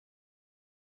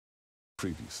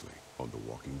Previously on The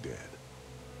Walking Dead.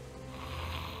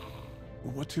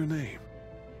 What's your name?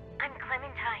 I'm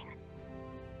Clementine.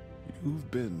 You've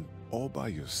been all by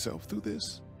yourself through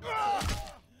this?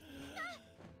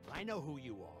 I know who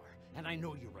you are, and I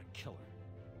know you're a killer.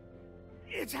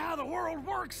 It's how the world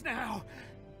works now!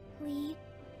 Lee,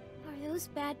 are those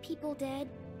bad people dead?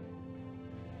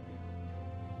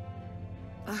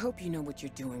 I hope you know what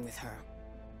you're doing with her.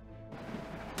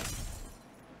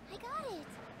 I got it!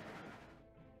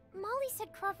 Molly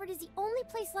said Crawford is the only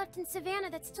place left in Savannah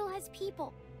that still has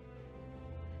people.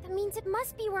 That means it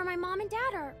must be where my mom and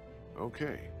dad are.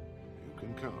 Okay, you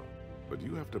can come, but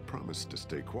you have to promise to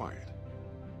stay quiet.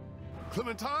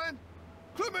 Clementine?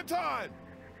 Clementine!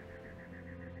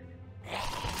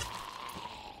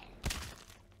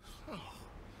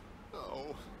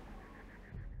 Oh.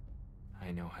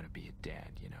 I know how to be a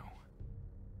dad, you know.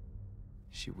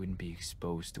 She wouldn't be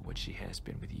exposed to what she has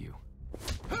been with you.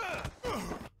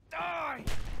 Die!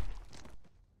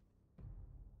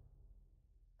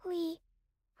 Lee,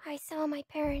 I saw my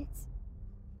parents.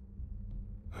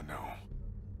 I know.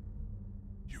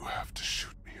 You have to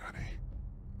shoot me, honey.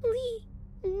 Lee,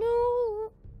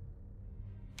 no!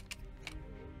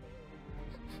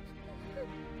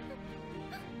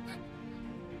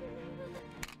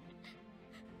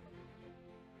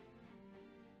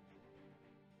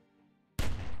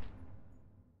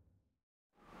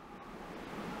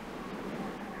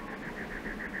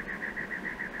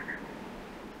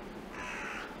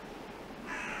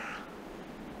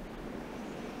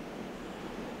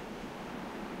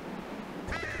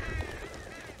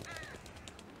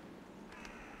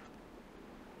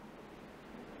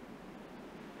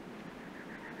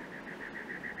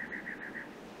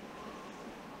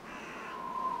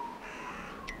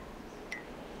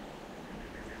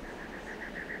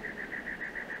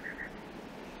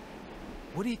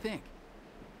 What do you think?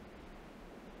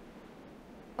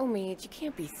 Oh, Mead, you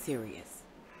can't be serious.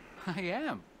 I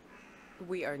am.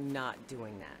 We are not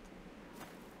doing that.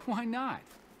 Why not?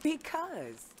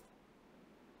 Because.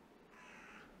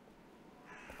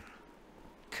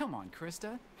 Come on,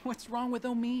 Krista. What's wrong with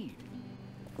Omid?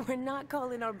 We're not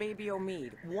calling our baby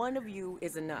Omid. One of you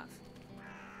is enough.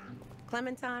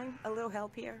 Clementine, a little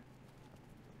help here?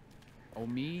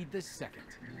 Omid the second.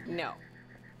 No.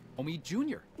 Omid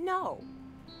Jr. No.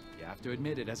 You have to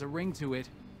admit it has a ring to it.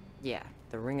 Yeah,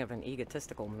 the ring of an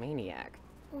egotistical maniac.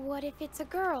 What if it's a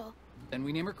girl? Then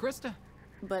we name her Krista.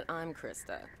 But I'm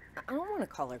Krista. I don't want to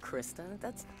call her Krista.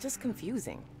 That's just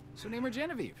confusing. So name her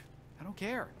Genevieve. I don't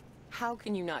care. How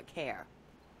can you not care?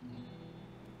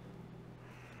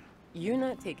 You're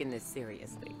not taking this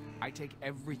seriously. I take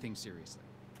everything seriously.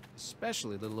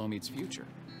 Especially little Omid's future.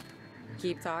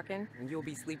 Keep talking, and you'll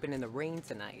be sleeping in the rain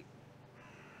tonight.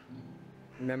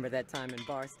 Remember that time in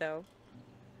Barstow?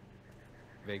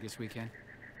 Vegas weekend.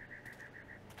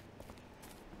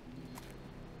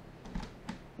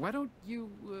 Why don't you,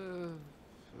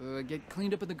 get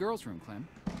cleaned up in the girls' room, Clem?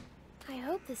 I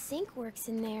hope the sink works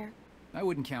in there. I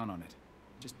wouldn't count on it.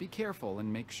 Just be careful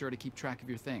and make sure to keep track of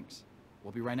your things.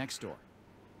 We'll be right next door.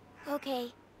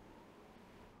 Okay.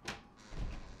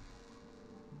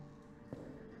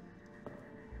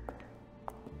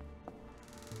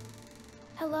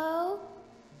 Hello?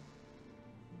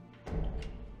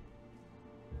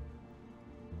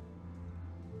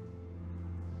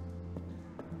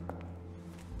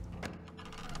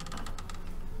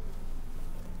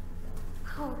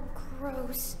 Oh,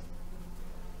 gross.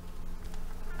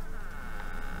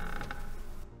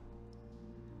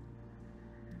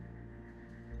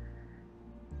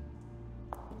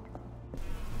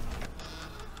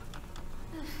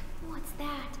 Ugh, what's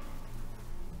that?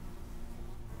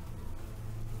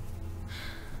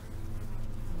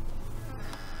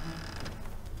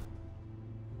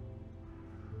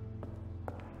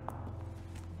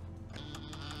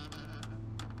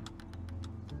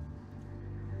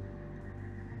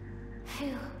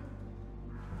 Phew.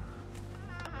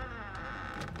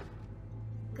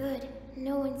 Good,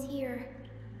 no one's here.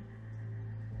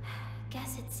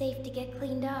 Guess it's safe to get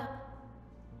cleaned up.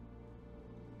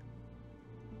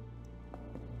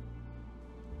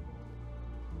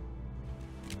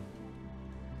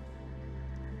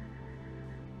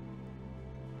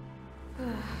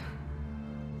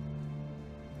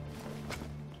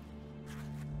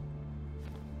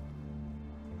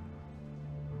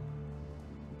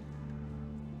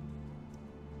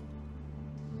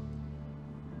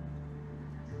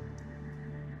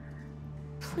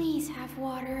 Please have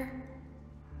water.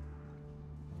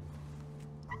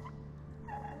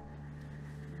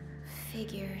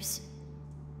 Figures.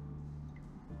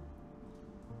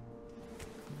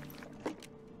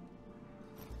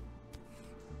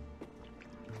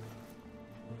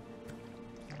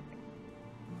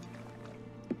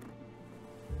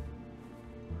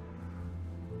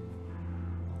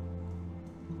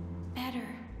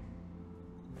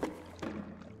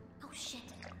 shit.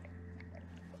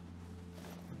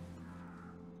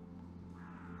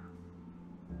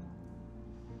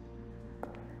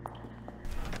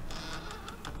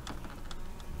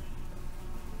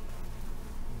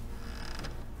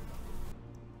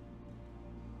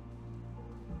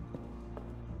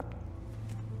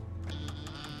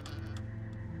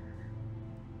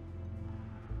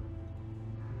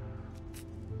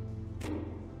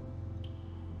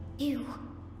 Ew.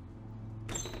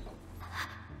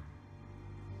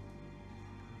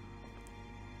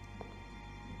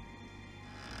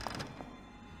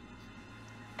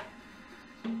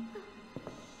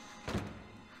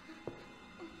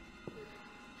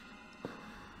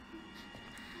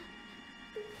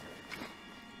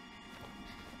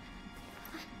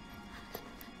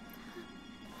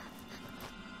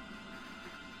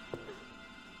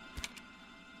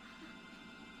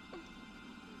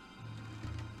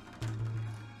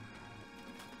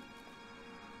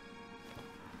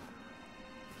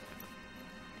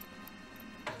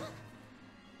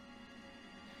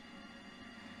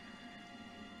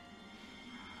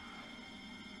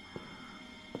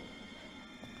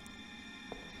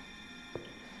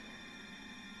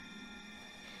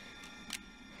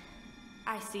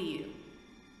 I see you.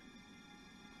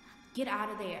 Get out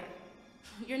of there.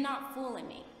 You're not fooling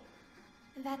me.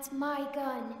 That's my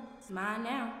gun. It's mine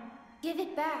now. Give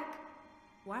it back.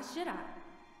 Why should I?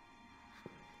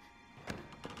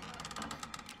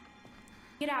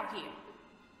 Get out here.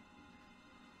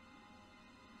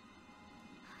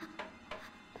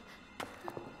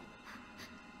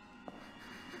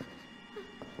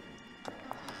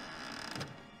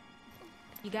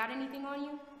 You got anything on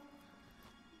you?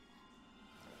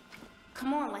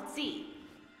 Come on, let's see.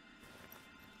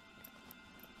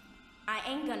 I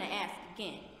ain't gonna ask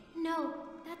again. No,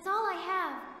 that's all I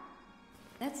have.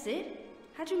 That's it?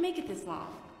 How'd you make it this long?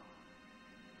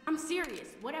 I'm serious.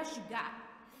 What else you got?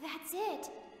 That's it.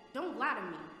 Don't lie to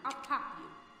me. I'll pop you.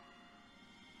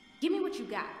 Give me what you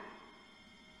got.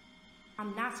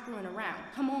 I'm not screwing around.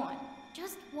 Come on.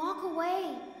 Just walk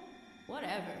away.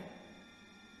 Whatever.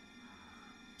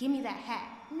 Give me that hat.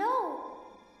 No.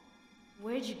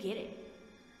 Where'd you get it?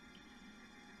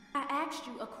 I asked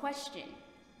you a question.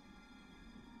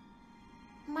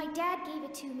 My dad gave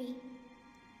it to me.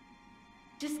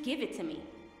 Just give it to me.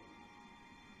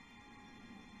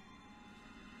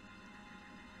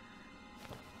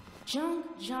 Junk,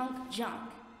 junk, junk.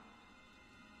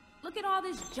 Look at all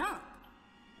this junk.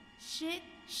 Shit,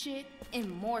 shit,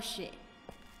 and more shit.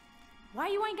 Why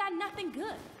you ain't got nothing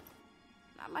good?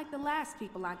 Not like the last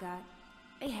people I got.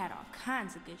 They had all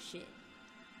kinds of good shit.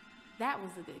 That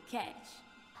was a good catch.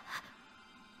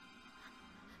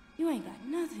 You ain't got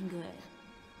nothing good.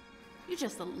 You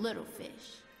just a little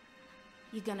fish.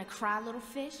 You gonna cry, little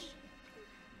fish?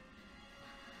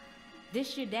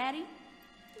 This your daddy?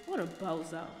 What a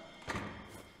bozo.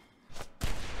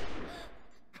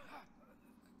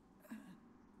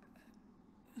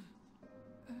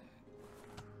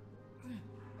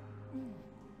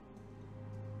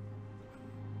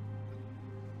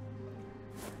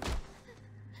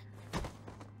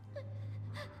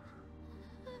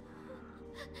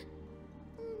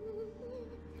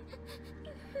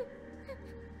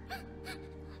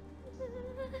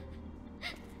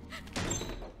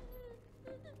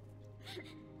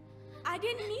 I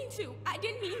didn't mean to. I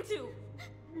didn't mean to.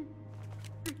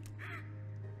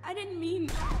 I didn't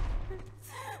mean...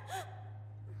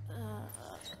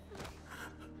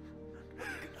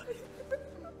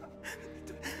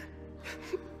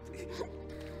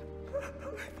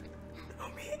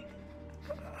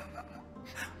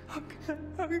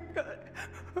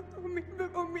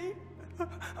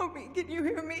 Homie, can you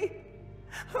hear me?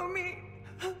 Homie.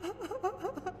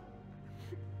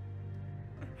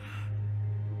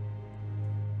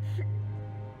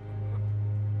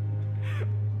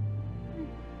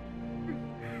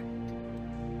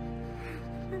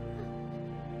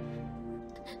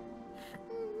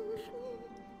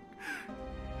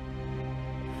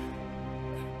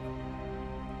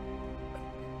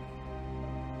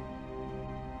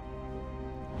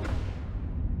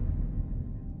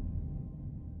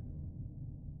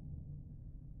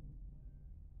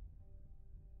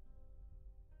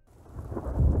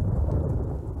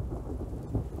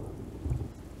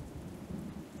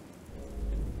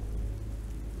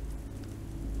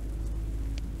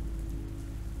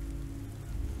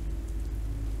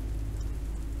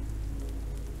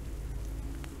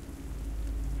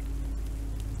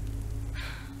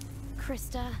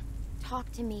 Krista,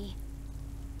 talk to me.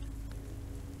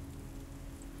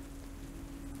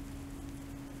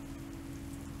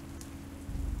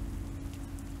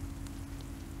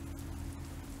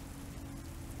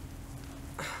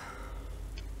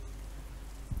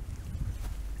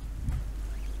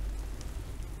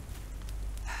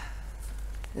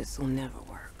 This will never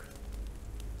work.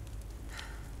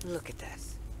 Look at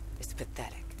this. It's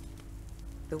pathetic.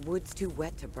 The wood's too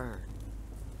wet to burn.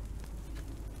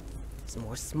 It's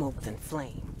more smoke than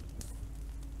flame.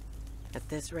 At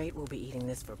this rate, we'll be eating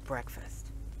this for breakfast.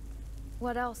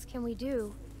 What else can we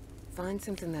do? Find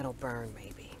something that'll burn,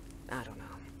 maybe. I don't know.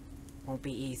 Won't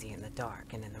be easy in the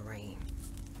dark and in the rain.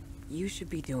 You should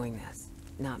be doing this,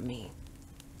 not me.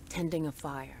 Tending a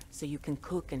fire so you can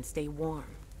cook and stay warm.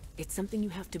 It's something you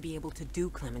have to be able to do,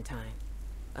 Clementine.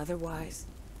 Otherwise...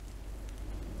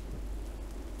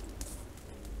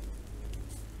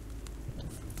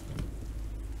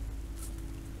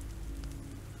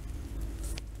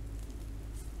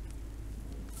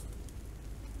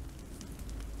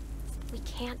 We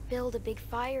can't build a big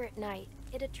fire at night.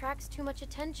 It attracts too much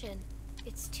attention.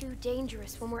 It's too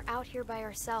dangerous when we're out here by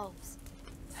ourselves.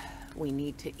 We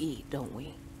need to eat, don't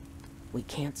we? We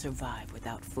can't survive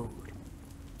without food.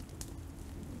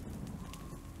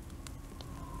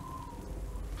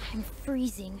 I'm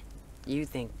freezing. You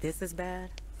think this is bad?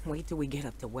 Wait till we get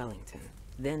up to Wellington.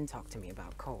 Then talk to me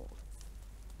about cold.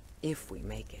 If we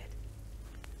make it.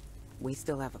 We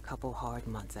still have a couple hard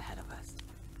months ahead of us.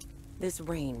 This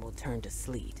rain will turn to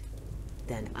sleet,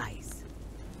 then ice,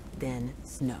 then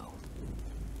snow.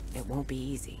 It won't be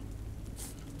easy.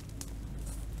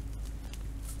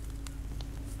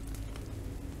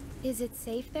 Is it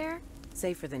safe there?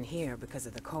 Safer than here because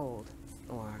of the cold,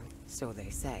 or so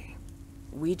they say.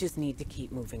 We just need to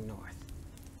keep moving north.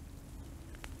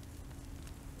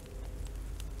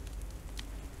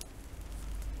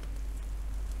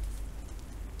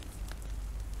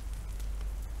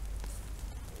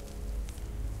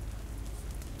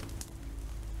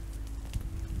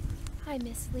 Hi,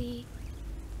 Miss Lee.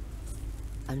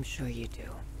 I'm sure you do.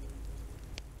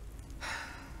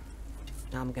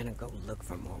 I'm gonna go look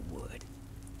for more wood.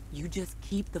 You just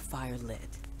keep the fire lit.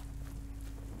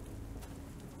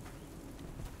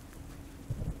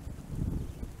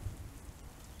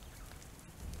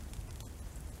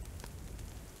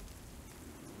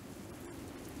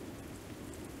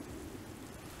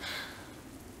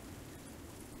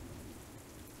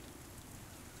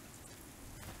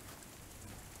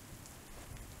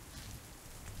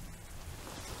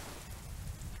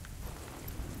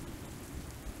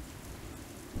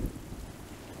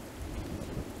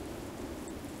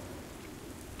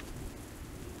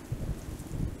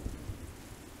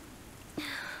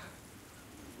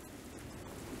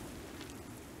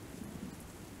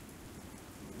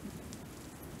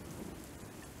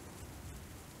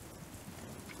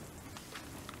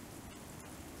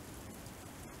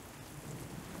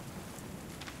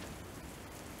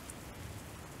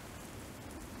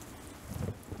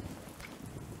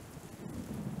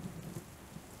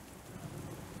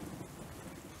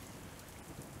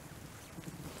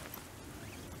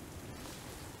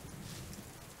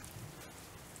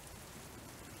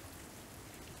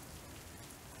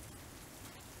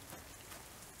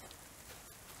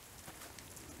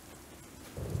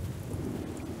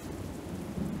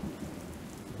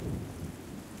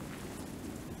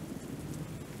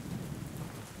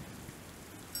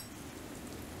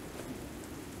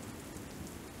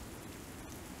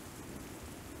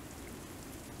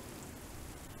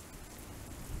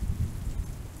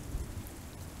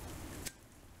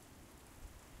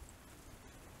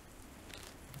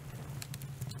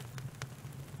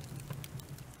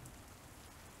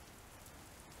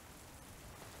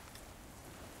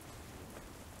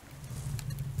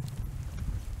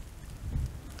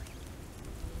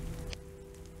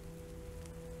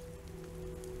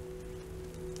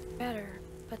 Better,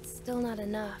 but still not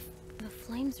enough. The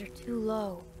flames are too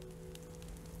low.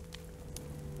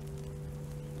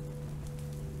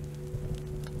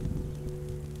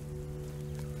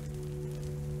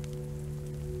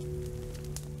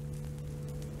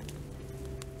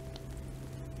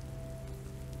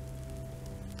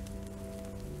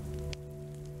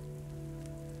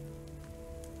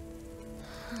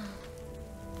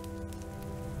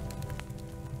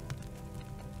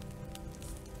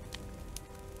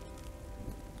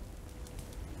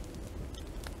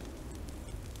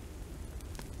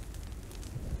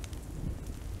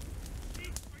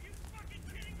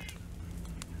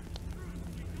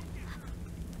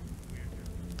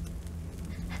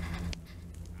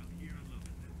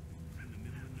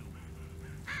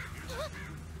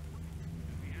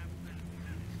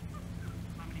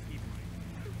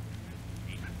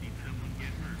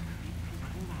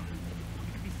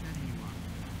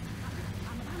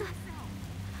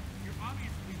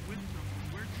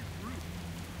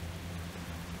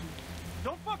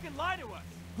 Don't fucking lie to us!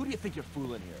 Who do you think you're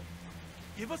fooling here?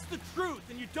 Give us the truth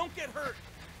and you don't get hurt!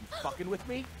 You fucking with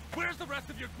me? Where's the rest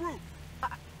of your group?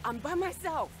 I'm by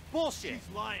myself. Bullshit!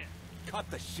 She's lying. Cut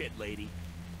the shit, lady.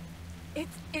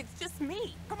 It's just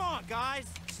me. Come on, guys!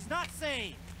 She's not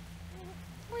sane!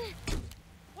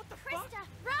 What the fuck? Krista,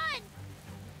 run!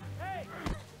 Hey!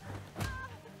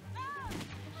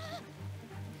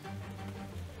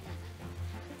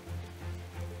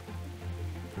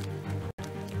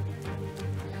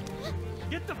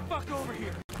 Get the fuck over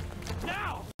here!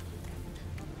 Now!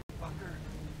 Fucker.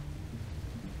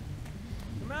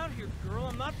 Come out here, girl.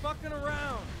 I'm not fucking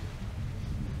around.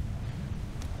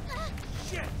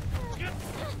 Shit! Get the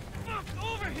fuck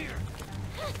over here!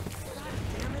 God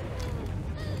damn it!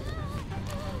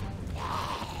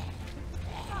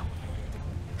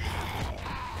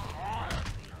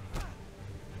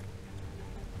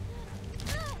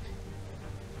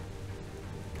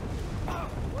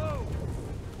 Whoa!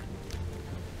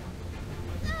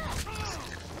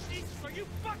 Jesus, are you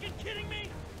fucking kidding me?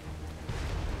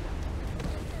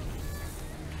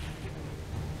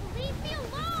 Leave me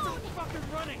alone! Stop fucking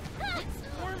running! Quit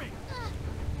squirming!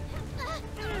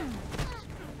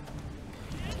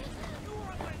 You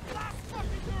are on my last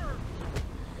fucking nerve!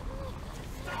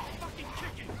 Stop fucking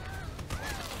kicking!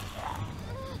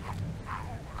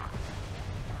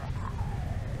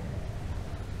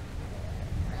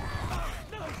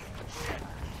 No! Shit!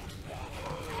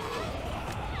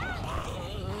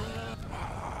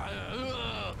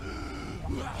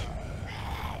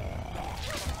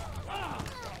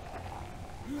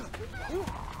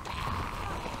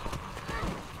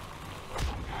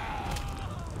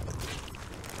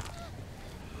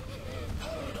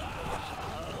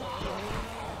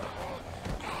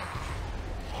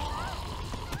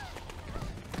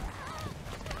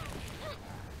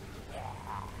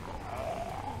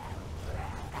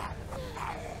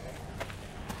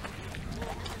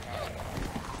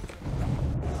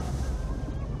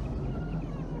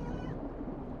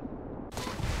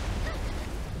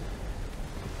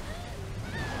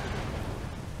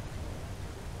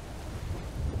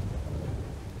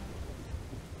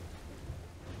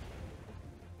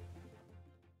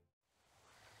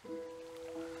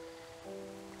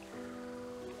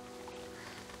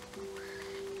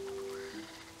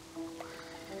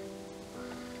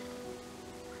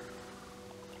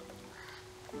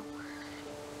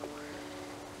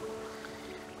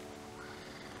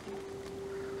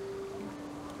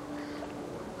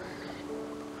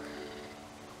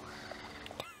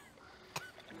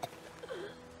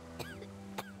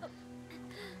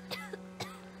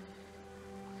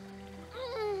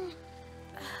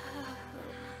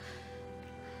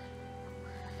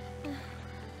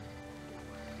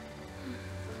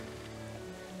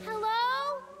 Hello?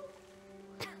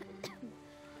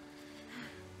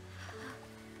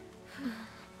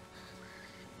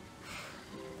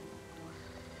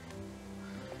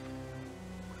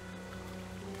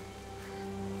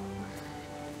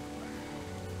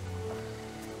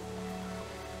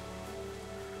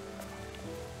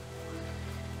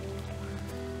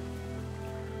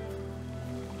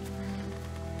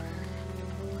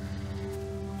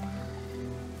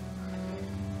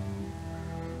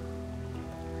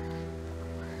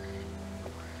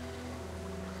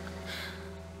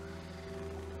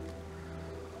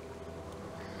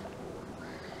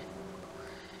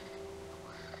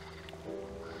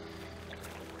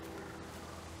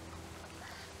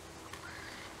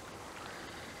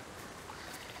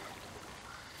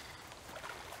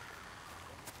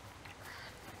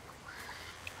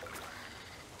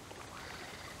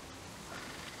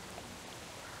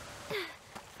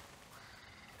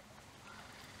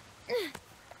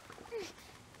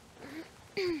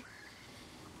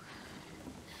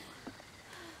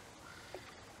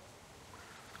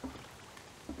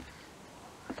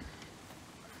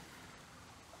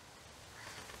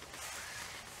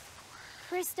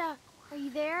 Krista, are you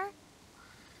there?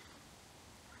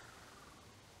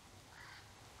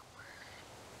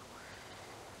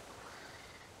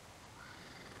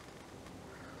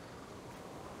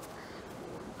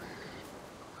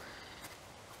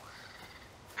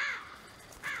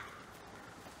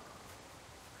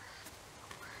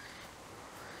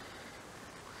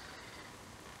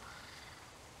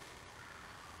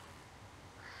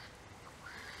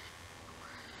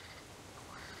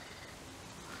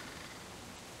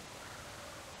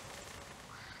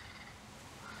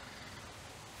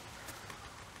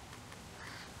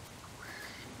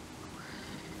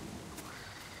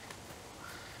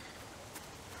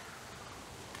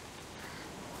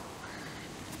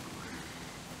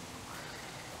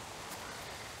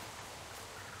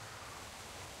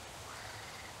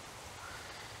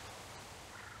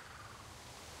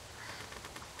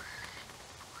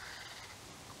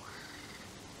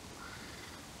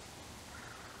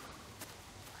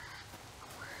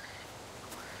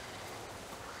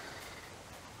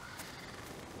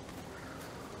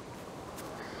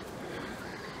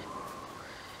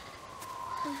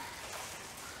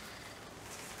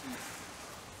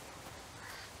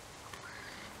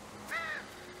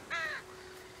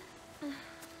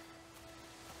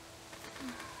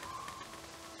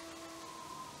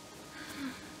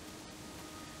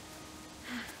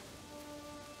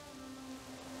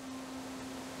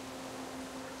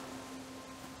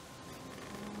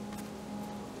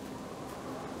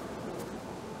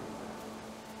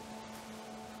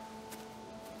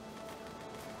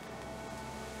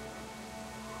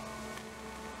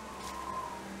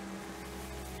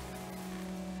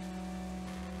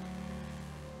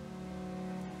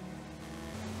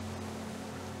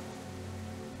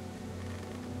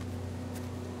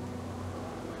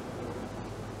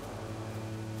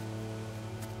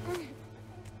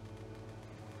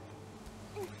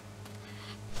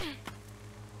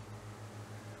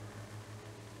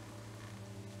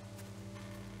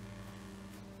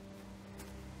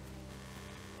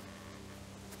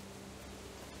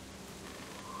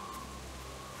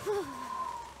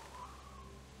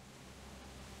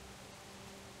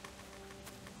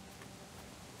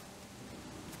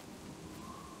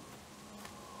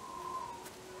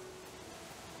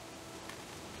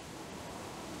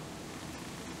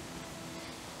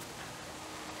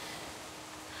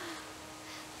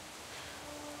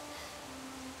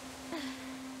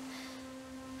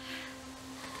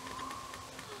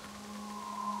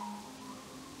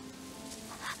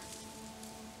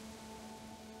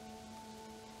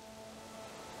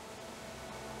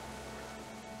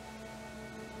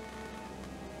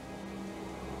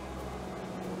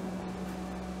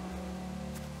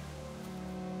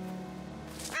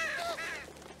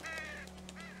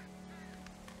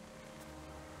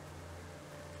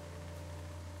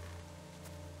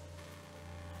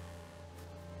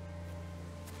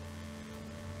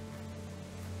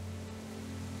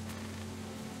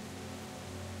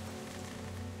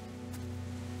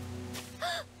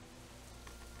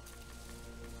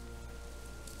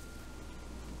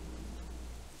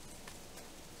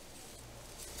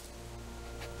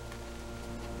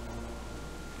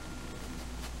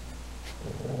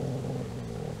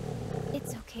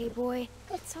 okay, boy.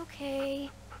 It's okay.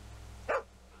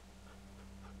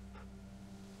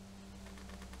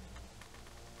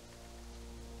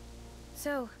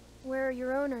 So, where are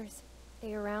your owners?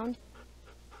 They around?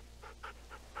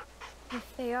 If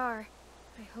they are,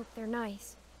 I hope they're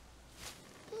nice.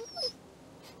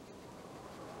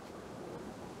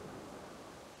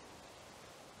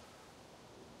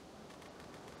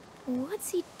 What's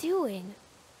he doing?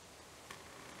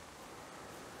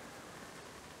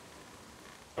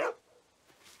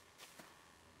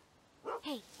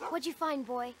 Hey, what'd you find,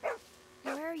 boy?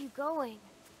 Where are you going?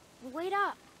 Wait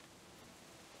up!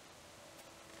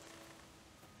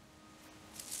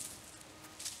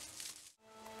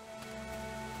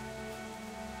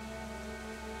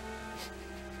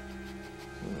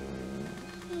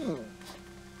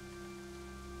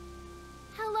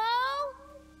 Hello?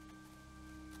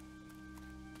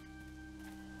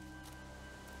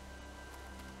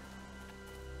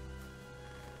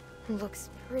 Looks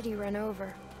pretty run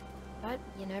over, but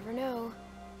you never know.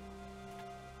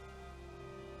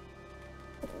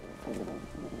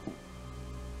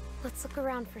 Let's look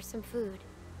around for some food.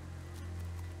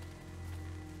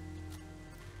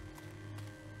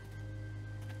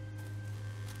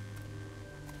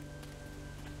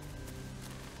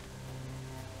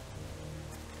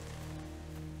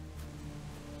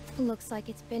 Looks like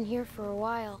it's been here for a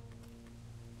while.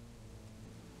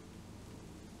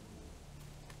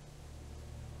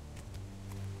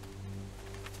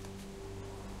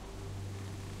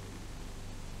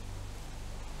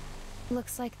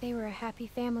 Looks like they were a happy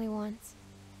family once.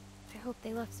 I hope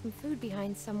they left some food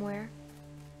behind somewhere.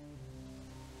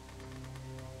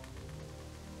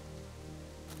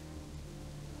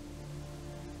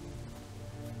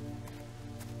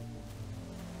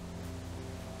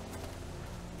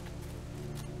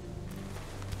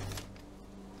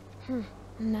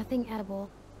 Nothing edible.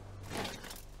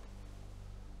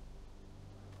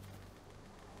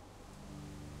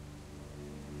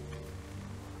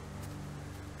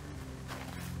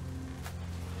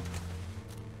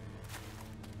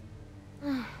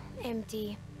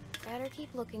 Empty. Better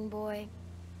keep looking, boy.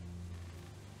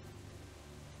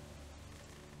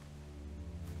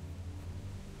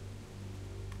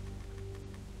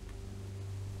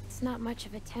 It's not much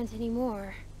of a tent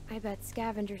anymore. I bet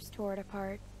scavengers tore it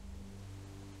apart.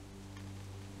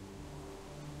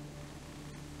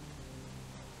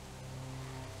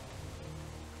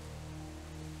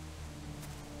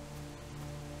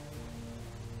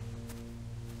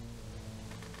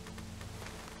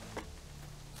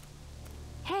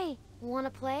 Hey, wanna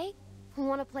play?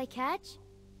 Wanna play catch?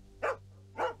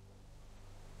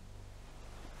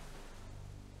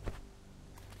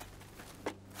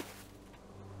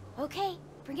 Okay,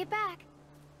 bring it back.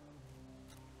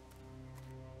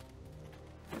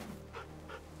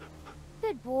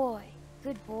 Good boy,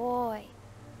 good boy.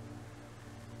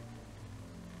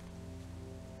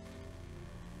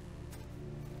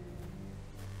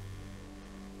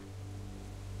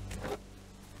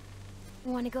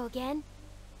 Wanna go again?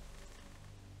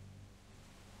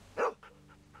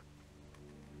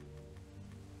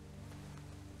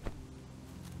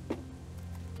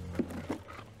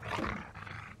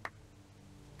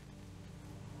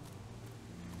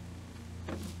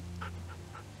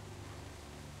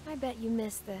 I bet you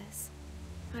miss this.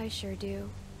 I sure do.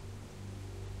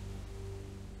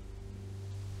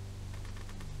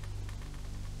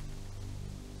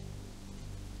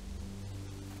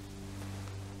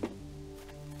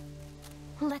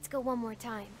 Let's go one more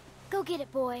time. Go get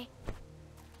it, boy.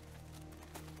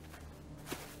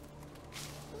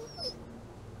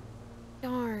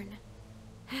 Darn.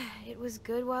 It was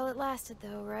good while it lasted,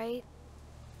 though, right?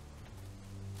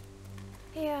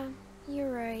 Yeah,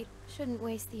 you're right. Shouldn't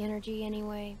waste the energy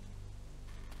anyway.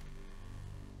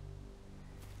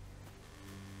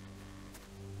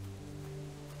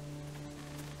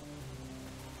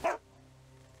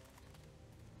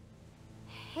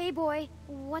 Hey, boy.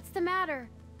 What's the matter?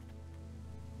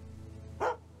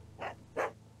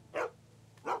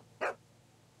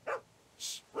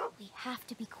 Shh. We have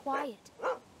to be quiet.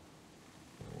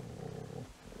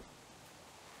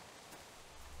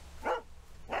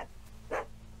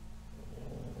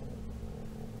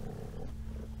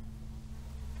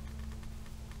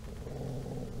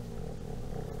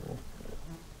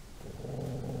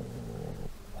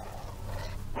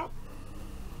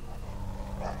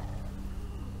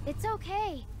 It's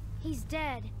okay. He's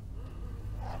dead.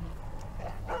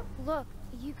 Look,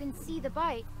 you can see the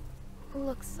bite.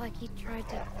 Looks like he tried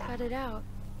to cut it out.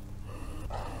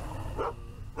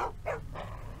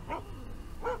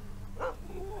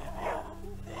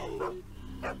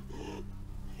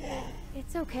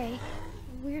 It's okay.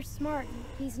 We're we're smart,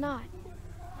 he's not.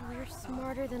 We're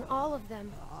smarter than all of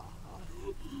them.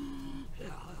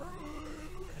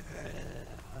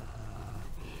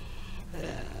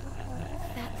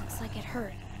 That looks like it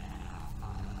hurt.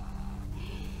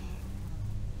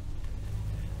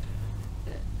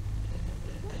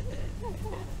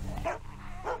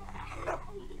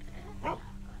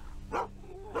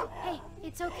 Hey,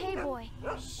 it's okay, boy.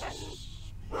 Shh.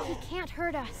 He can't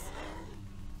hurt us.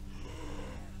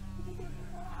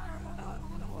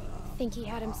 Think he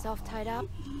had himself tied up?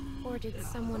 Or did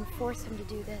someone force him to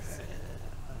do this?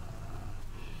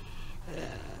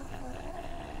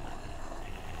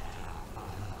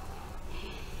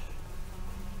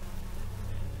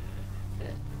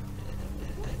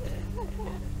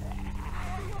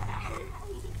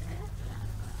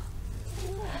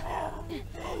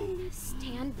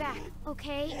 Stand back,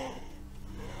 okay?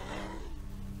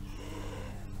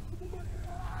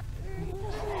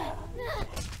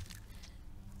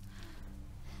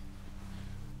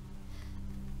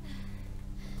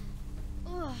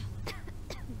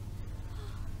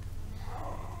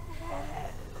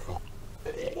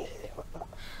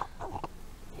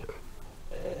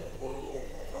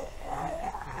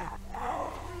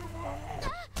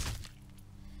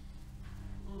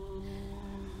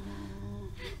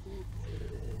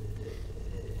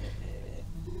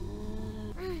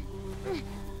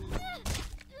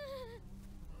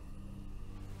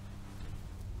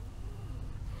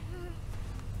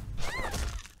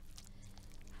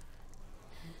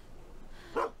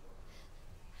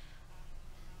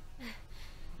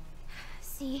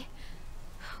 See,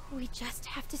 we just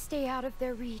have to stay out of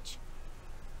their reach.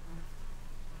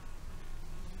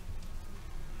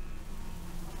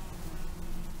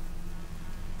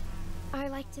 I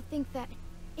like to think that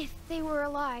if they were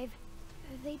alive,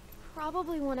 they'd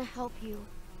probably want to help you.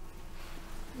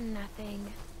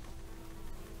 Nothing.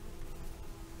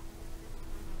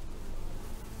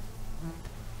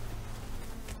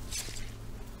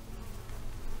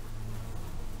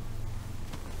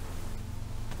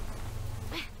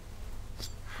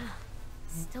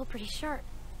 Still pretty sharp.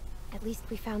 At least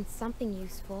we found something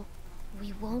useful.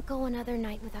 We won't go another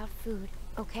night without food,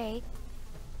 okay?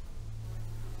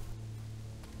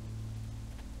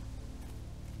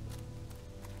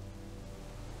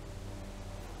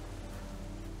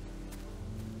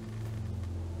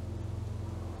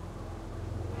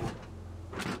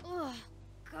 Oh,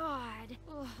 God.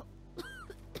 Ugh.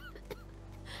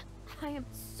 I am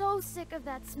so sick of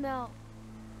that smell.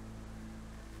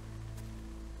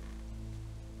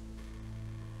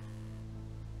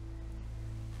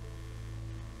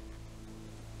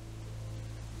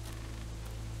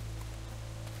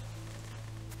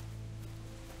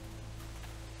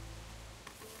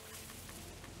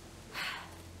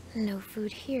 No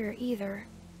food here either.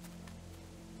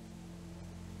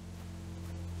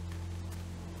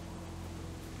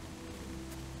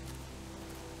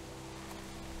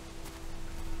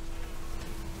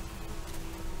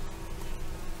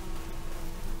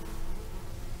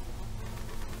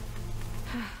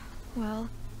 Well,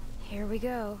 here we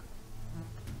go.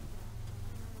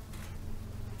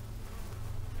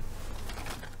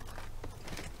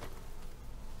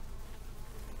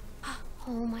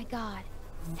 Oh my God.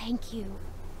 Thank you.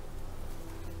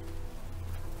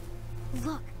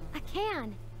 Look, a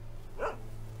can!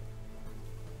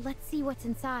 Let's see what's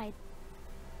inside.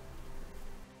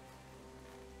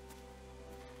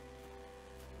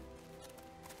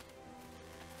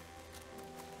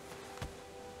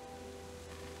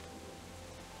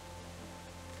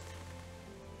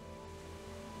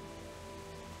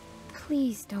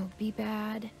 Please don't be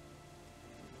bad.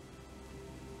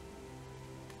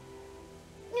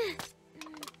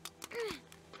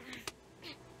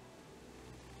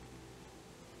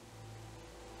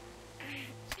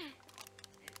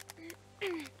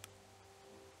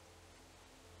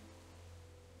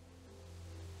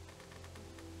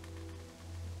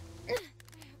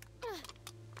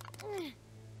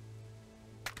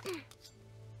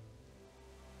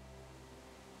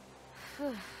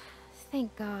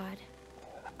 Thank God.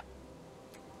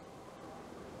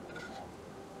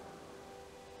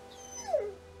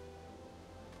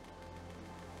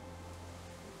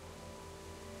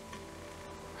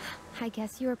 I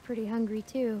guess you're pretty hungry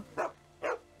too.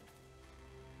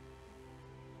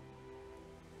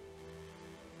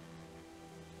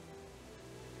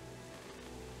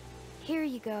 Here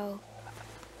you go.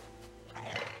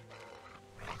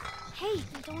 Hey,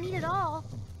 don't eat it all.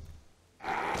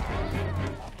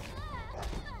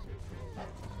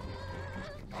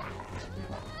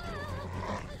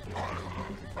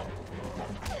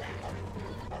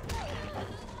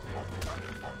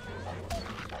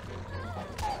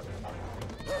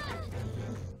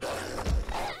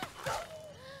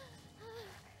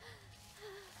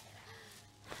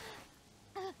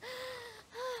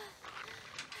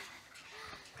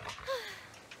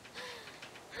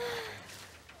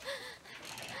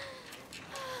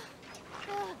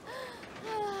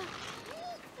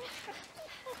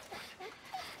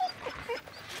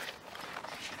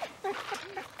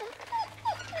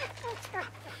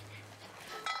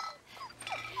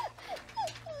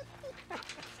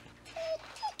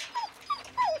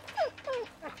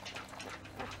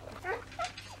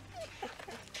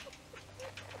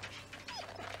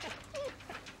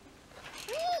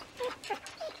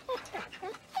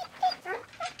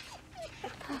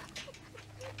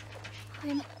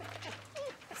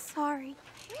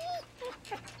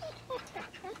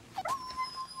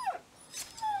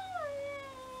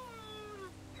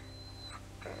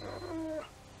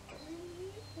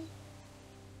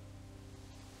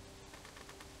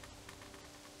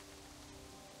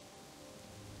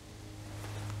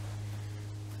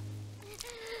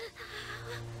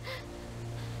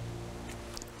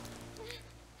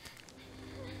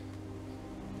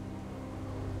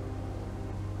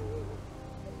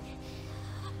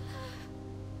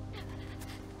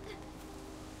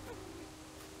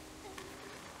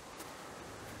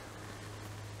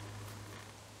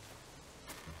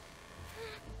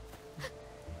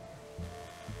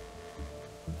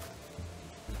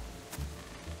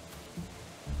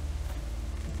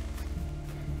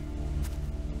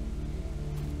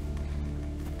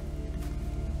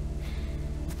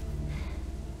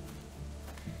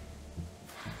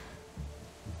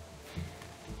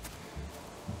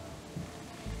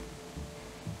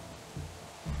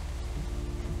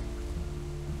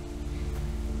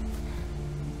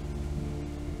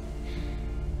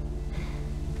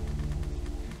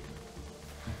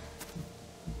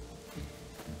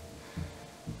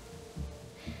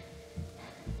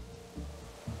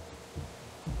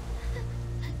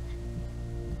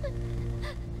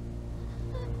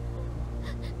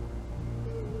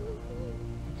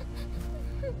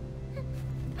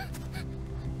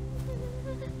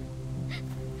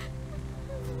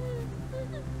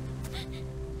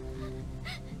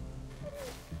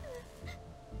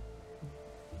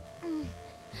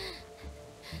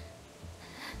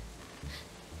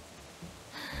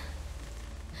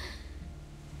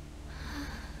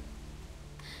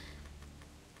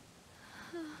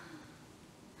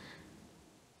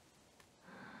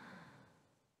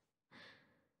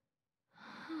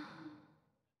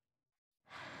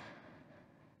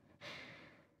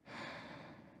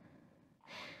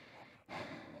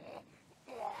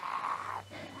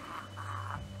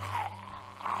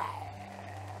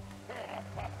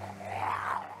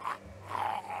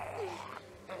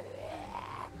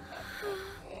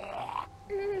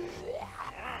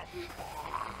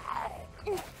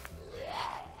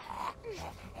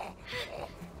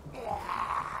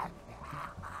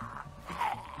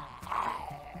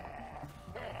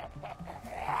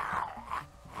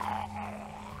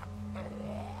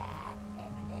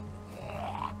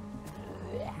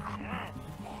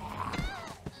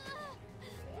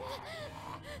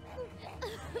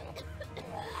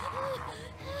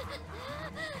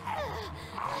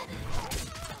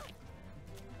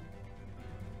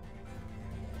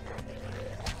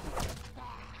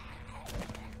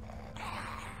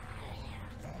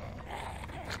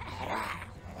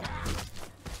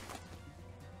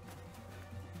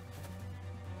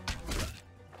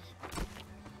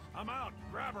 I'm out.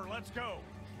 Grab her. Let's go.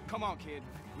 Come on, kid.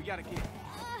 We gotta get...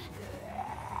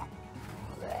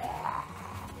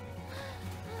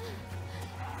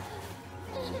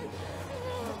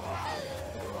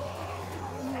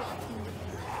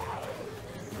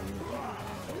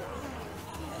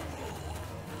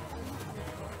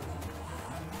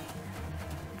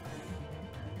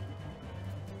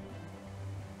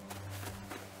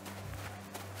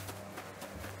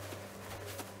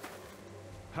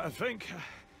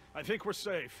 I think we're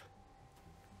safe.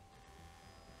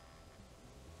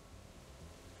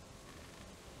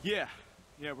 Yeah,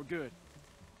 we're good.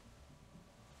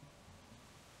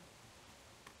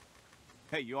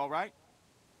 Hey, you all right?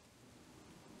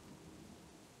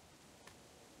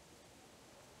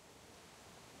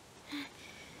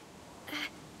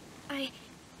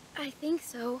 I think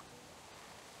so.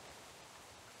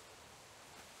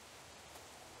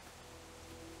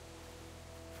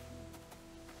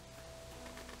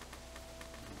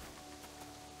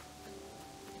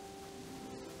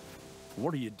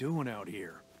 What are you doing out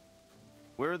here?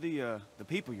 Where are the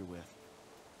people you're with?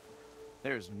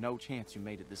 There's no chance you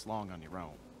made it this long on your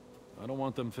own. I don't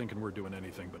want them thinking we're doing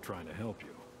anything but trying to help you.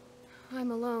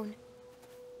 I'm alone.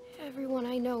 Everyone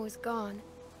I know is gone.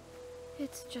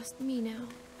 It's just me now.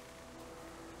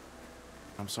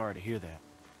 I'm sorry to hear that.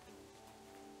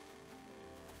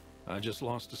 I just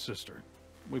lost a sister.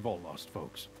 We've all lost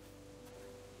folks.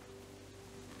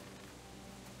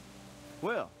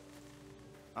 Well,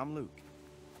 I'm Luke.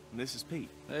 And this is Pete.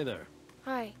 Hey there.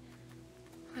 Hi.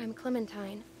 I'm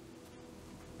Clementine.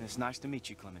 It's nice to meet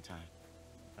you, Clementine.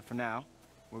 And for now,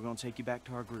 we're gonna take you back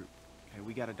to our group. Okay,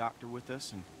 we got a doctor with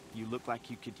us, and you look like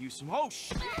you could use some... Oh,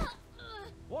 shit!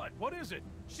 What? What is it?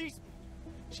 She's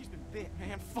been bit,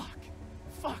 man. Fuck.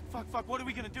 What are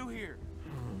we gonna do here?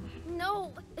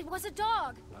 No, it was a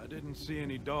dog. I didn't see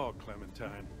any dog,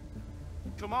 Clementine.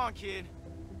 Come on, kid.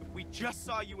 We just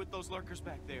saw you with those lurkers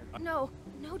back there. No,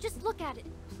 just look at it,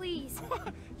 please.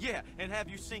 Yeah, and have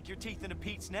you sink your teeth into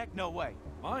Pete's neck? No way.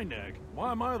 My neck?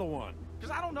 Why am I the one?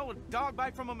 Because I don't know a dog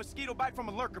bite from a mosquito bite from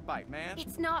a lurker bite, man.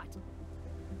 It's not.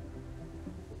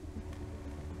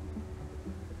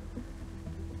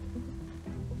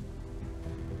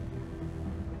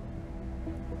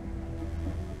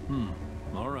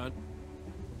 All right.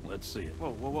 Let's see it.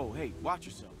 Whoa, hey, watch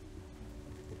yourself.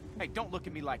 Hey, don't look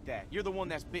at me like that. You're the one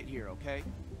that's bit here, okay?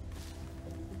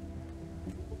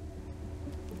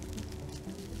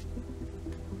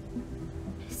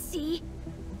 See?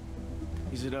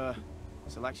 Is it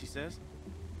like she says?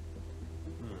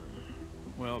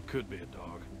 Well, could be a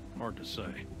dog. Hard to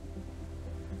say.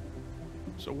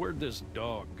 So where'd this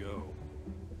dog go?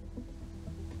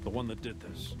 The one that did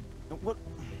this? What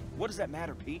does that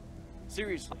matter, Pete?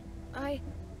 Seriously. I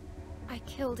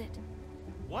killed it.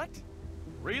 What?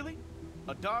 Really?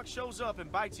 A dog shows up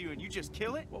and bites you and you just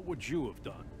kill it? What would you have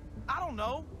done? I don't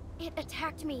know. It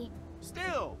attacked me.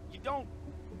 Still, you don't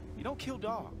kill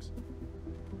dogs.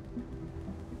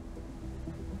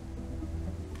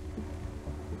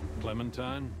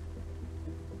 Clementine?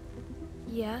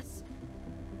 Yes?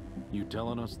 You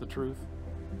telling us the truth?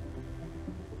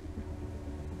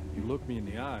 You look me in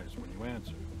the eyes when you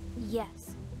answer.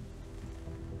 Yes.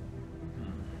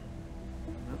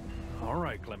 All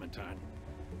right, Clementine.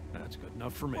 That's good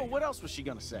enough for me. Well, what else was she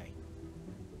gonna say?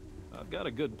 I've got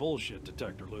a good bullshit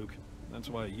detector, Luke. That's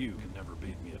why you can never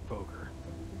beat me at poker.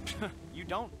 You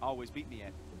don't always beat me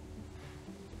at.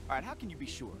 All right, how can you be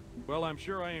sure? Well, I'm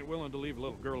sure I ain't willing to leave a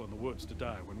little girl in the woods to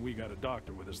die when we got a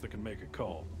doctor with us that can make a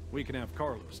call. We can have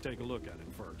Carlos take a look at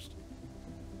it first.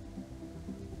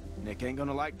 Nick ain't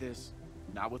gonna like this.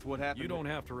 Not with what happened. You don't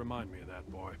have to remind me of that,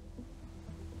 boy.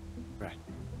 Right.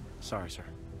 Sorry, sir.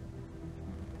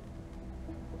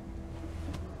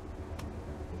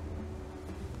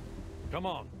 Come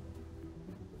on.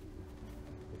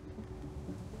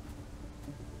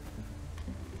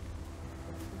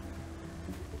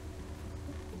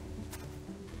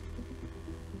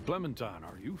 Clementine,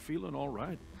 are you feeling all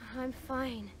right? I'm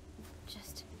fine.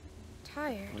 Just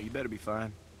tired. Well, you better be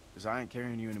fine, because I ain't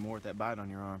carrying you anymore with that bite on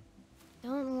your arm.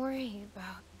 Don't worry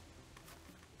about...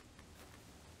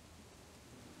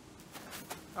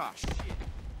 Ah, shit.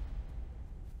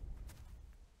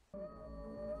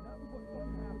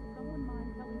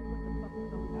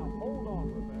 Hold on,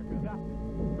 Rebecca.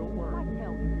 Don't worry. What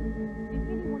hell? If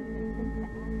anyone even thinks to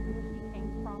ask where she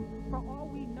came from, for all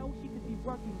we know, she could be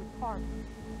working with Carlos.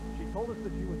 She told us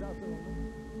that she was out there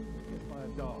hit by a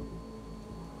dog.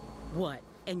 What?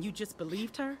 And you just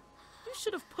believed her? You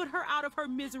should have put her out of her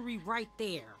misery right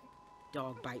there.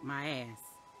 Dog bite my ass.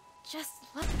 Just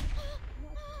let...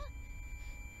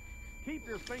 Keep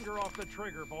your finger off the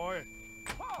trigger, boy.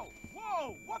 Whoa!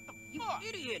 Whoa! What the You fuck?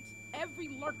 idiot! Every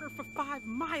lurker for 5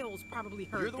 miles probably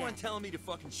heard You're the that. one telling me to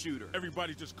fucking shoot her.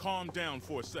 Everybody just calm down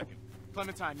for a second.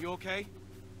 Clementine, you okay?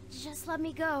 Just let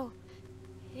me go.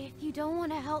 If you don't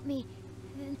want to help me,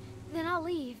 then I'll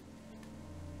leave.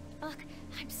 Look,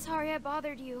 I'm sorry I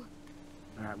bothered you.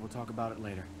 All right, we'll talk about it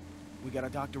later. We got a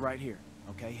doctor right here,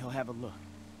 okay? He'll have a look.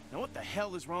 Now what the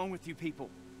hell is wrong with you people?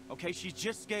 Okay, she's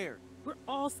just scared. We're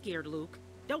all scared, Luke.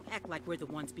 Don't act like we're the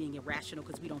ones being irrational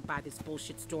because we don't buy this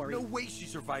bullshit story. No way she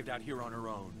survived out here on her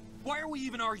own. Why are we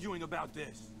even arguing about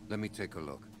this? Let me take a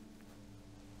look.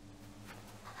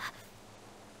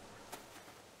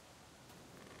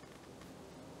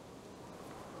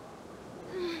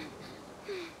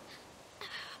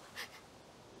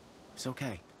 It's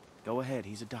okay. Go ahead,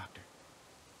 he's a doctor.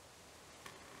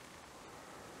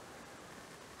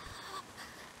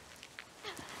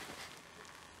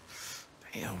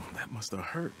 Damn, that must have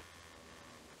hurt.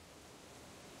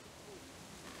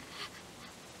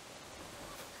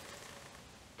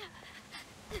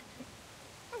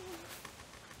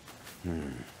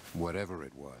 Whatever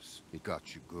it was, it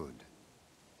got you good.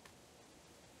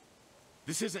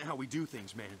 This isn't how we do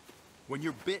things, man. When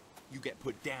you're bit, you get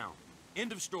put down.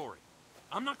 End of story.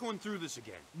 I'm not going through this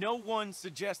again. No one's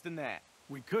suggesting that.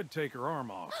 We could take her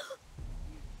arm off.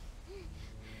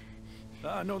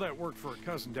 I know that worked for a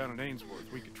cousin down in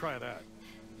Ainsworth. We could try that.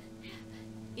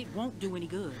 It won't do any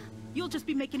good. You'll just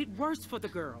be making it worse for the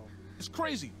girl. It's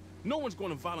crazy. No one's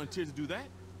going to volunteer to do that.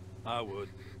 I would,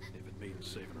 if it means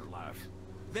saving her life.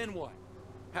 Then what?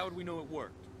 How would we know it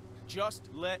worked? Just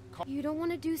let You don't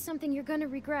want to do something you're gonna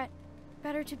regret.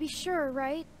 Better to be sure,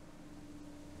 right?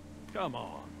 Come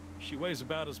on. She weighs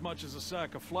about as much as a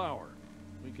sack of flour.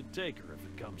 We could take her if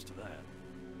it comes to that.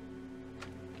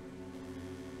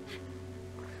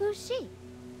 Who's she?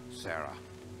 Sarah,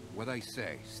 what I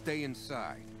say, stay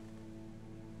inside.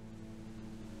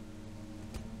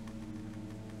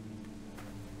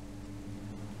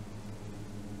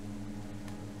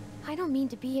 I don't mean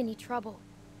to be any trouble.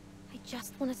 I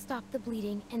just want to stop the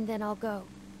bleeding, and then I'll go.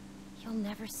 You'll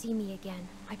never see me again,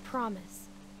 I promise.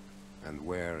 And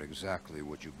where exactly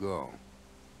would you go?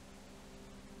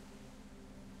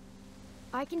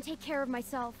 I can take care of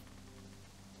myself.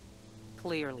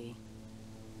 Clearly.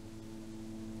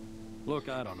 Look,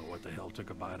 I don't know what the hell took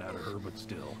a bite out of her, but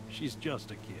still, she's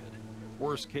just a kid.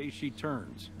 Worst case, she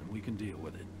turns, and we can deal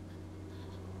with it.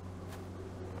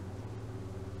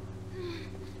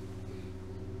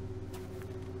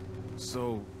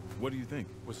 So, what do you think?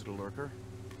 Was it a lurker?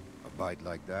 A bite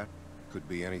like that could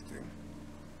be anything.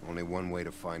 Only one way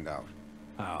to find out.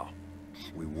 How?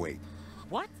 We wait.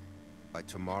 What? By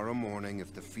tomorrow morning,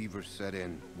 if the fever set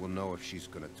in, we'll know if she's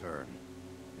gonna turn.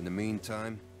 In the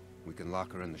meantime, we can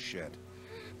lock her in the shed.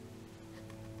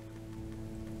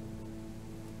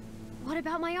 What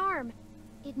about my arm?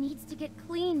 It needs to get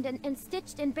cleaned and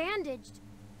stitched and bandaged.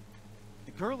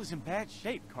 The girl is in bad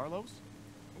shape, Carlos.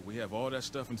 We have all that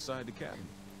stuff inside the cabin.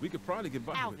 We could probably get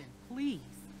by with Alvin, it. please.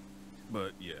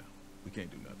 But yeah, we can't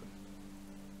do nothing.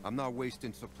 I'm not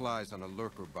wasting supplies on a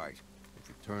lurker bite. If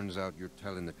it turns out you're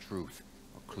telling the truth,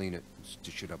 I'll clean it and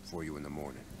stitch it up for you in the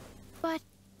morning. But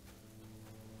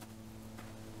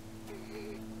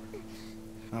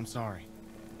I'm sorry.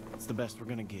 It's the best we're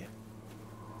gonna get.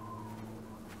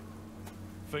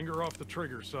 Finger off the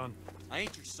trigger, son. I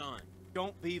ain't your son.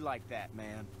 Don't be like that,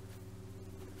 man.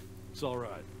 It's all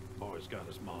right. Boy's got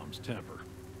his mom's temper.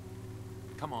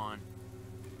 Come on.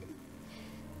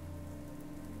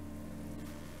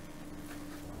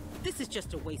 This is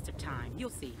just a waste of time,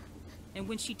 you'll see. And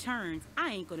when she turns,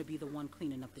 I ain't gonna be the one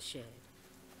cleaning up the shed.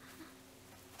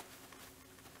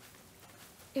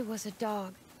 It was a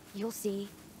dog. You'll see.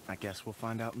 I guess we'll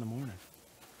find out in the morning.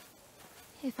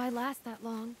 If I last that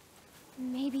long,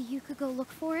 maybe you could go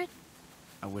look for it?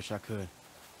 I wish I could.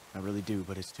 I really do,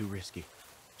 but it's too risky.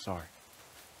 Sorry.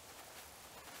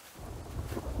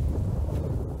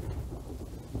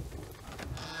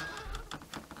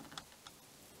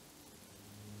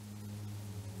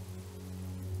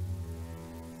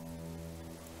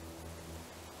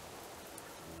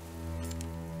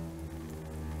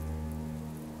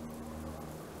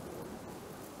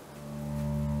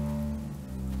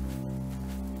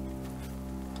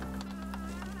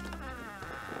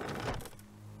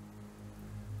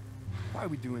 Why are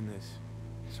we doing this?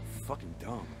 So fucking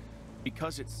dumb.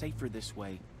 Because it's safer this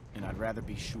way, and I'd rather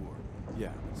be sure.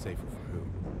 Yeah, safer for who?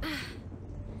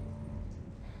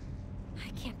 I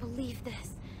can't believe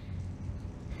this.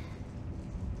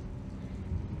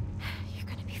 You're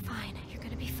gonna be fine. You're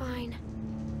gonna be fine.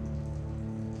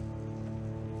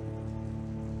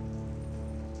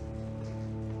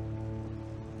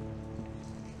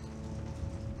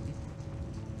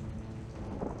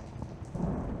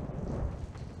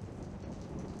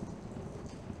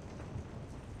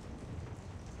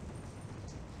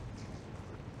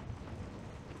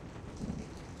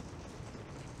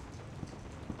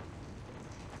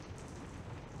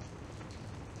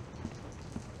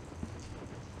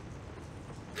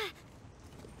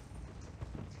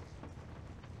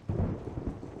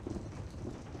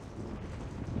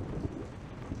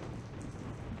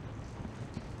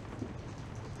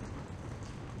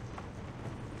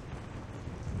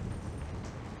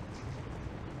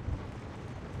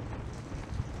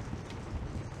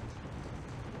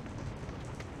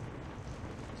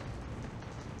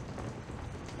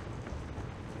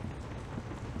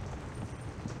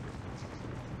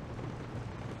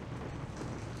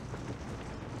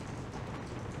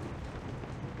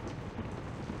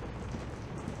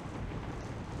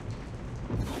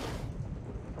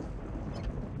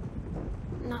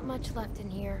 Not much left in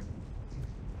here.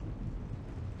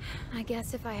 I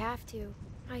guess if I have to,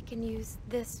 I can use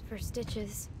this for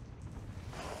stitches.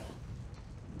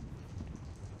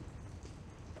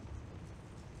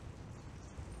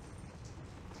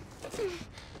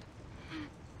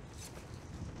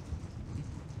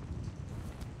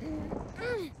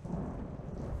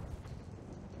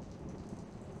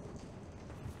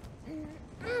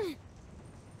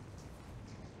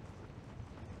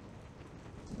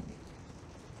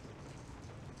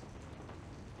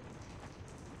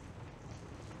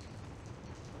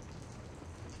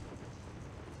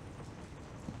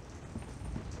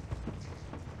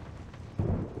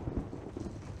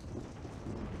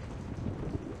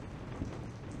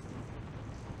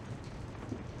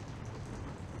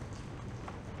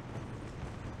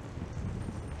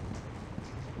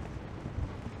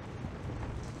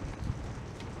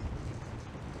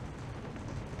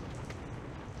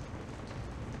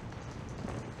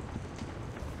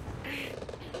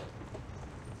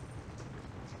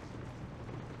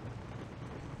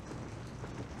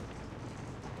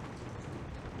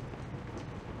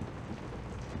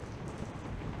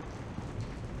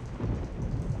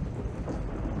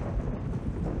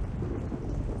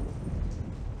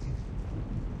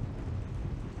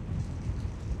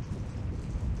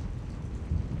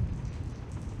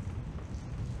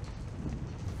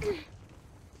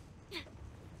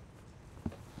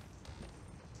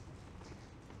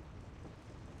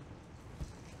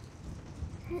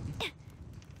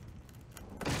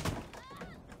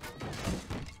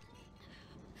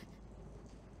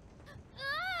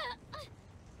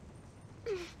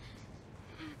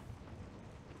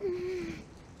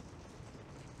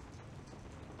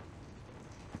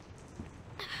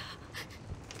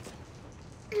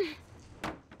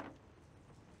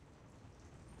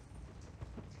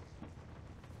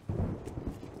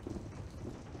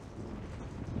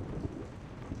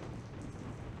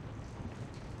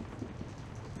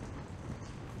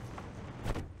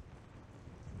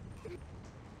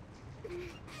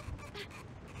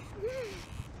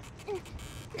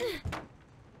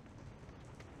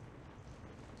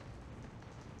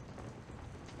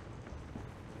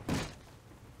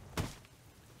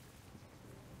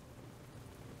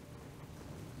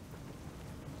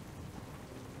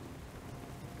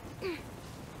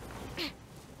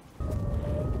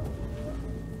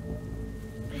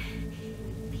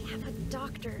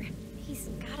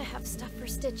 stuff for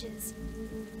stitches.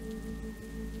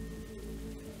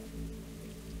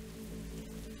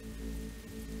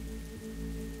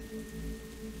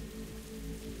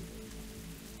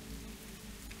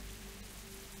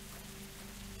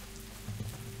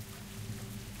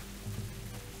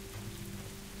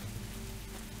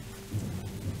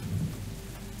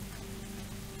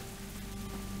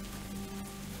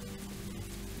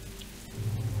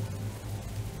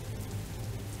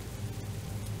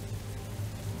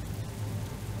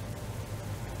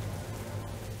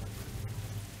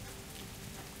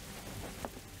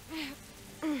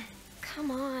 Come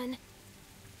on.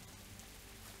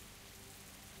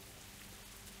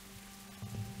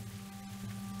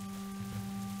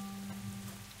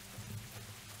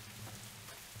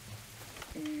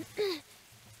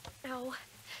 Ow.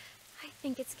 I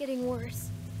think it's getting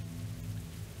worse.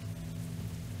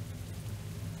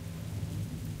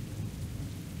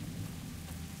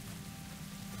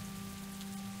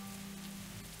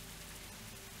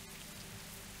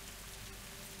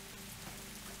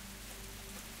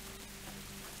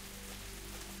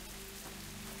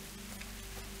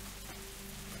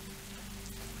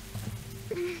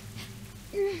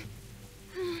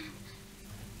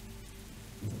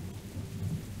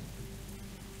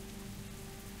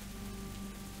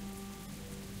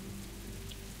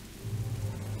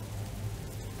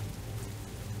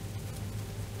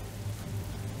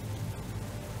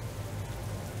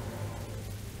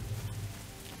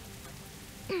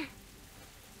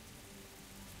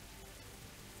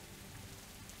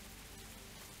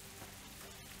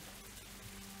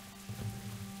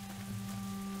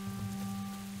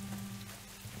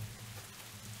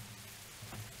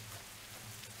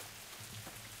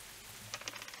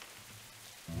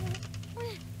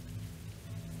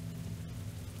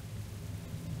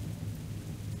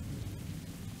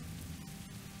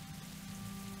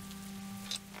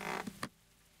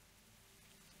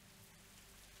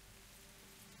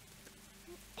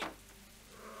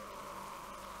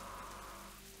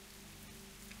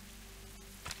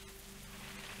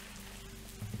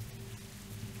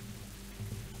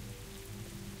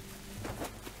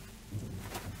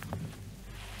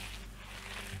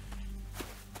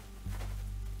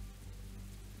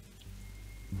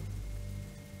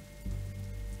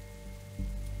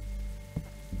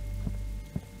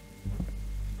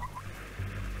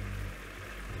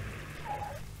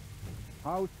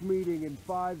 House meeting in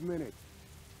 5 minutes.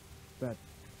 That's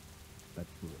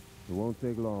good. It won't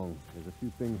take long. There's a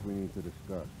few things we need to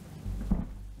discuss.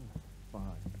 Fine.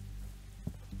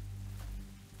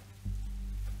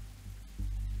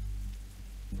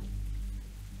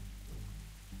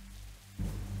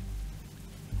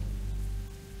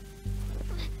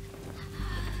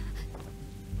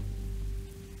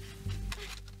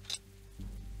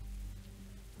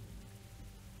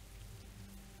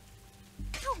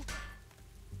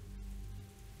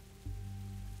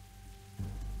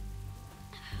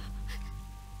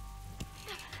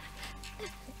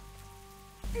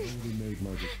 Already made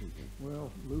my decision. Well,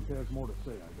 Luke has more to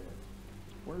say, I guess.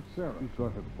 Where's Sarah? She's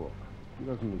got her book. She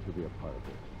doesn't need to be a part of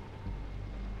it.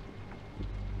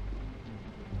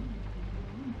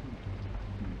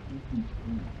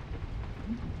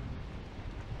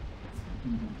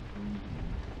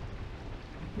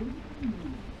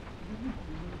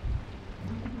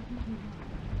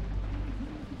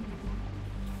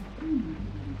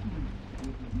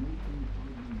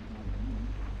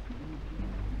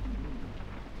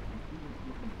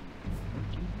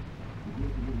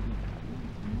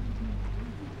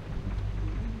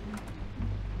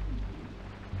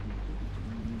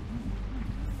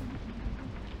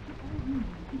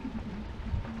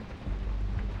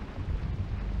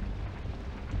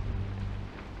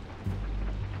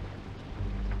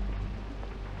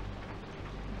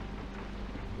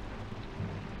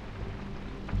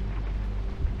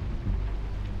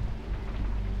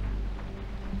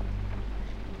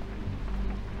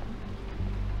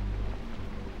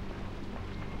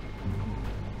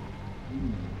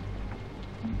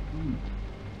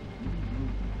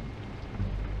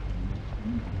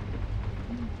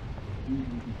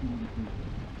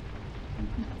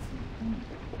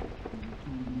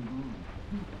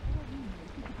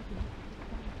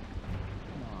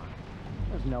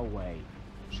 There's no way.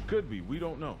 She could be. We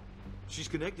don't know. She's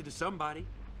connected to somebody.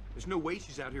 There's no way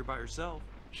she's out here by herself.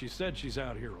 She said she's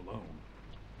out here alone.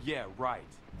 Yeah, right.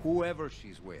 Whoever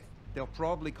she's with, they'll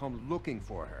probably come looking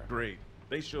for her. Great.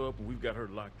 They show up and we've got her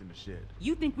locked in the shed.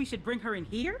 You think we should bring her in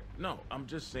here? No, I'm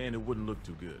just saying it wouldn't look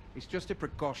too good. It's just a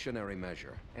precautionary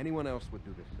measure. Anyone else would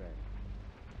do the same.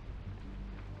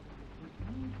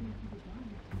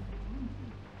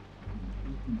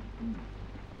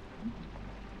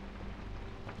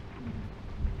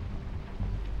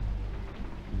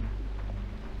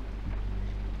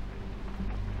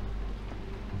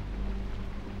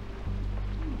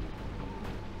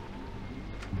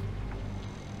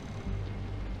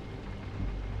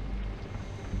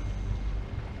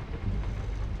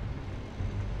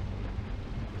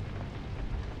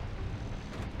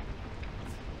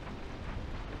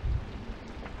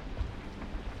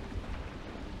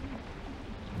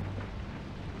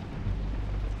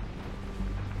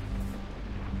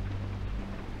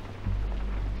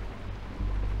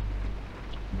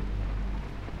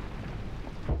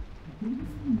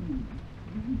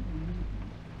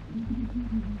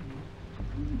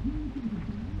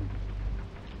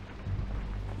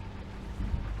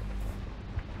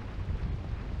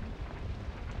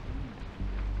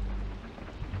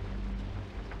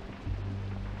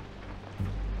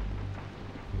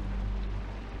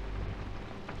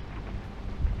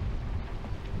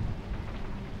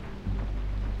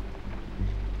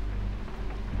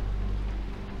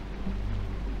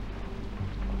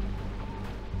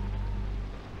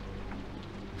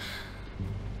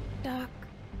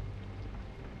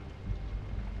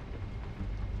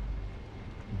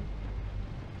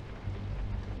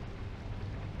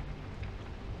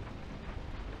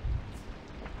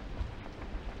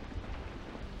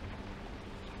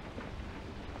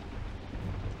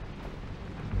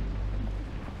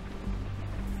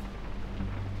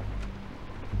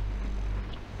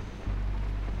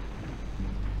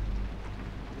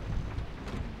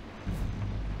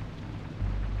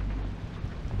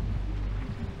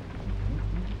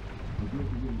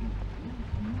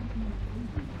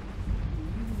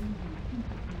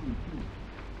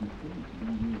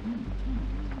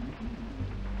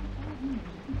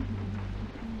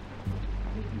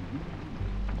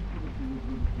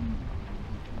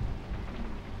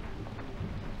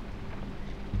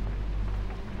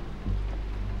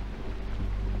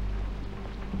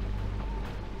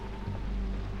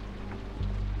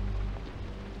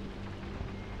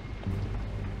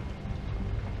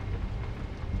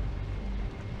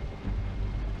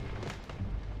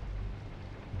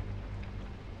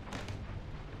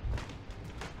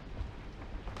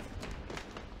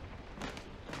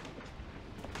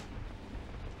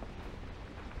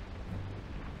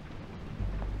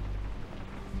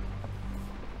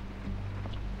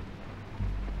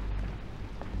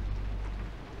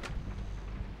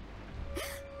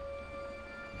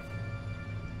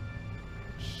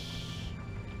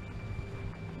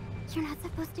 You're not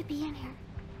supposed to be in here.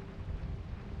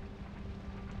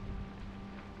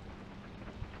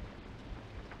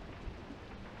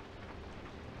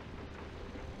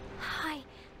 Hi.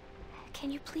 Can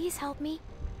you please help me?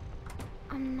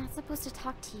 I'm not supposed to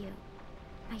talk to you.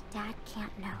 My dad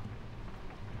can't know.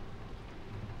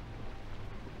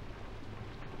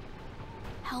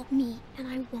 Help me, and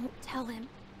I won't tell him.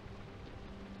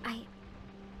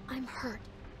 I'm hurt.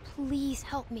 Please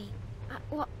help me.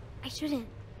 Well, I shouldn't.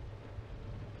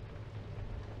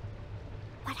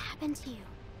 What happened to you?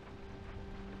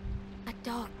 A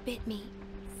dog bit me.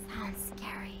 Sounds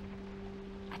scary.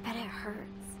 I bet it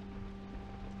hurts.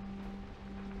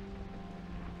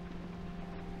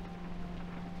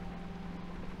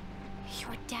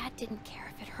 Your dad didn't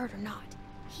care if it hurt or not.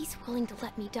 He's willing to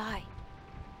let me die.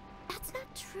 That's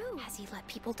not true. Has he let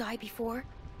people die before?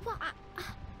 Well,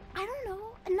 I don't know.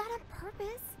 Not on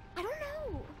purpose. I don't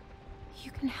know.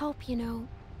 You can help, you know.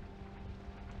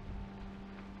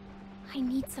 I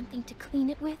need something to clean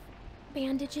it with,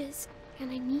 bandages, and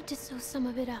I need to sew some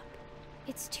of it up.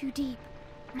 It's too deep.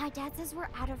 My dad says we're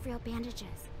out of real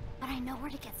bandages, but I know where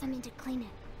to get something to clean it.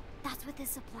 That's with his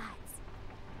supplies.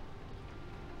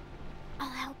 I'll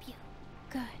help you.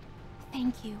 Good.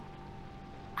 Thank you.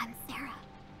 I'm Sarah.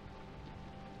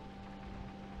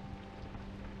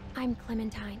 I'm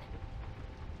Clementine.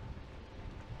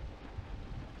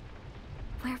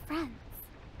 We're friends,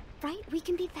 right? We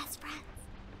can be best friends.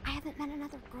 I haven't met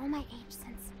another girl my age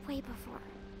since way before.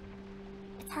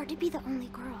 It's hard to be the only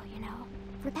girl, you know?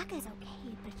 Rebecca's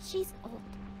okay, but she's old.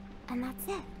 And that's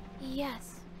it.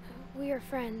 Yes, we are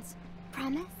friends.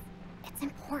 Promise? It's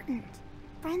important.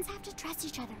 Friends have to trust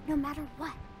each other, no matter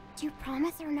what. Do you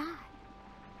promise or not?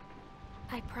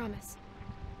 I promise.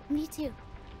 Me too.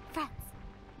 Friends.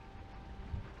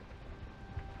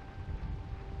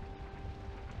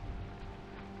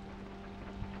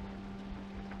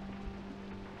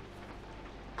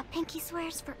 A pinky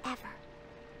swears forever.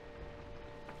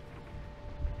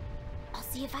 I'll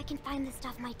see if I can find the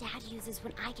stuff my dad uses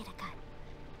when I get a gun.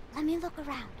 Let me look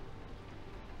around.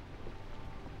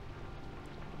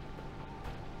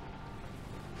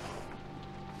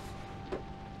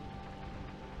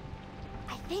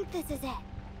 I think this is it.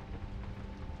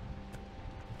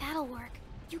 That'll work.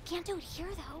 You can't do it here,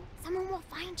 though. Someone will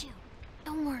find you.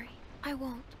 Don't worry, I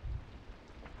won't.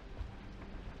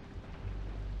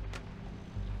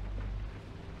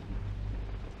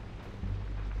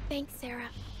 Thanks, Sarah.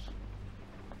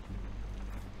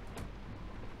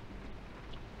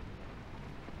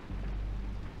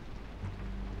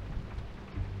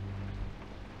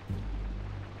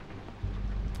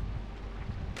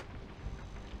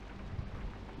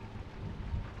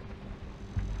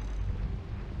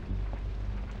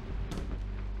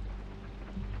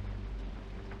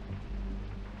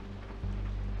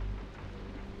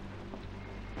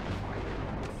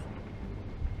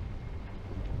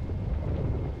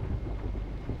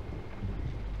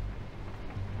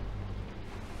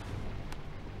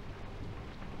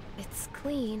 It's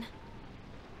clean.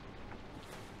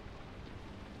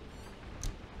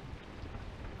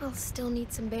 I'll still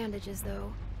need some bandages,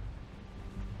 though.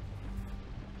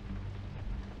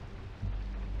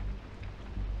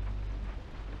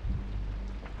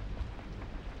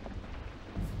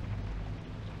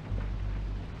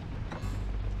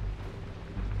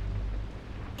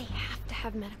 They have to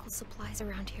have medical supplies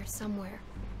around here somewhere.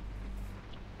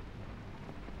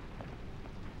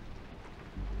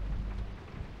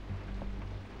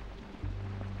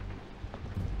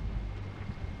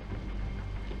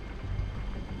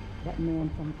 That man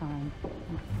sometimes is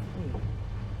scared.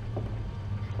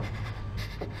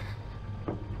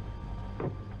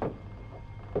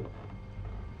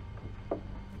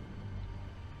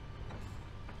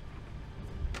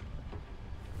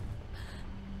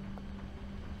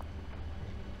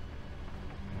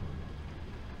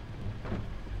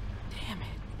 Damn it.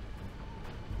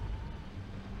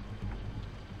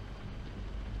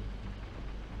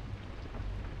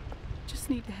 Just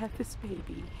need to have this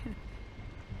baby.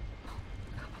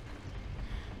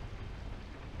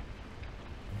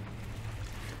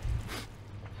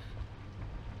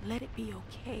 Let it be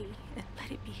okay, and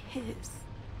let it be his.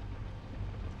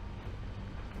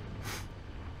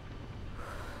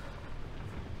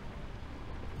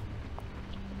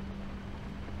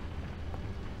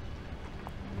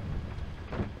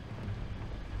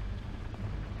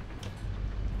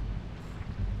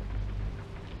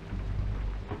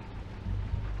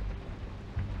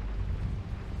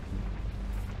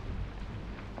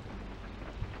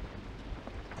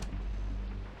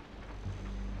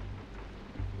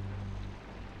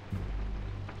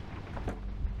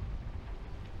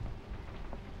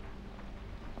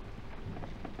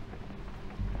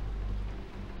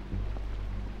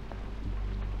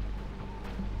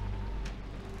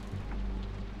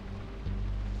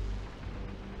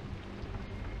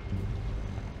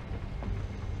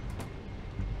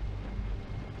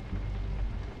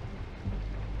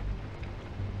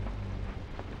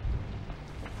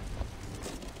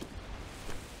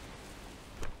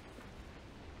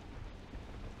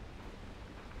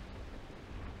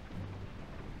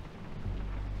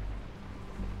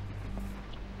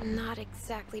 Not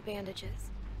exactly bandages,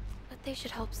 but they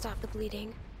should help stop the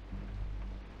bleeding.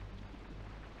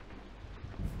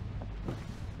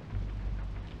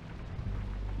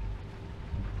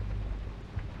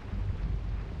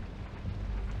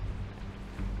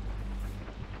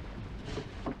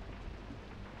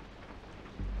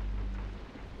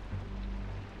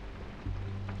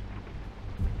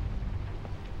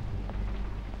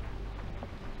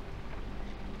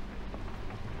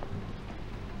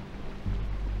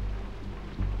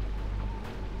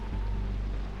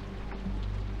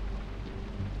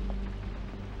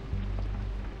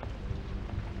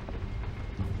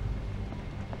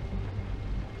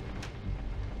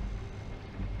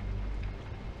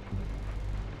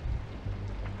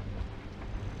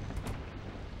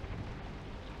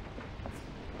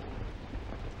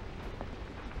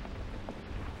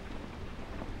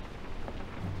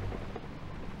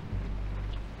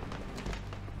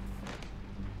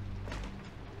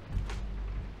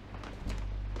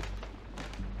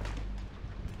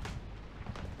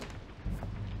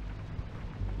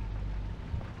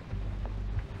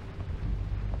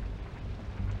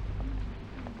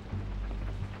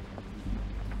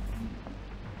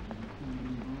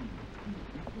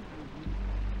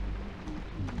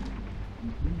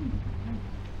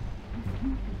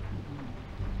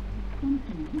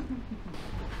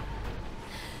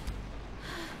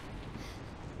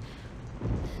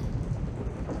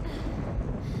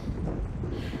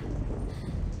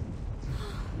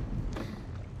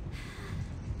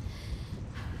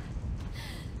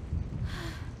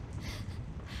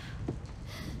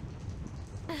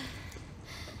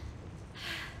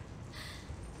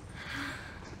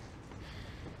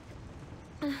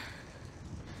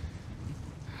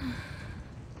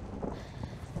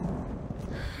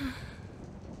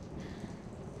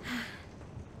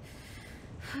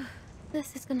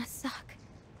 This is gonna suck.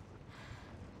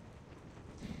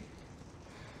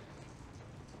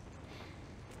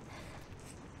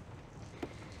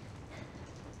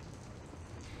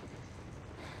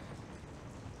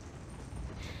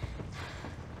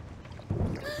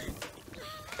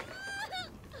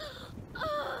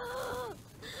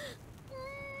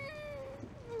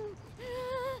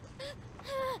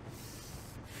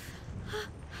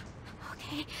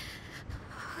 Okay.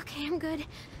 Okay, I'm good.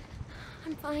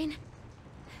 I'm fine.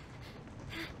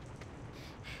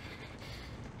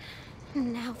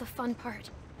 Now the fun part.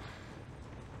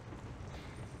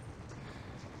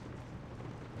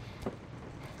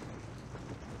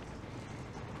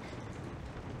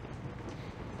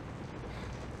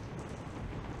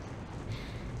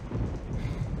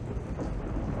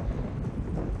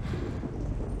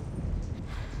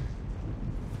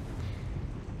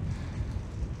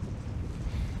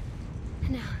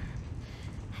 Now,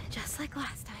 just like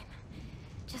last time.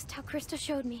 Just how Krista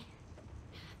showed me.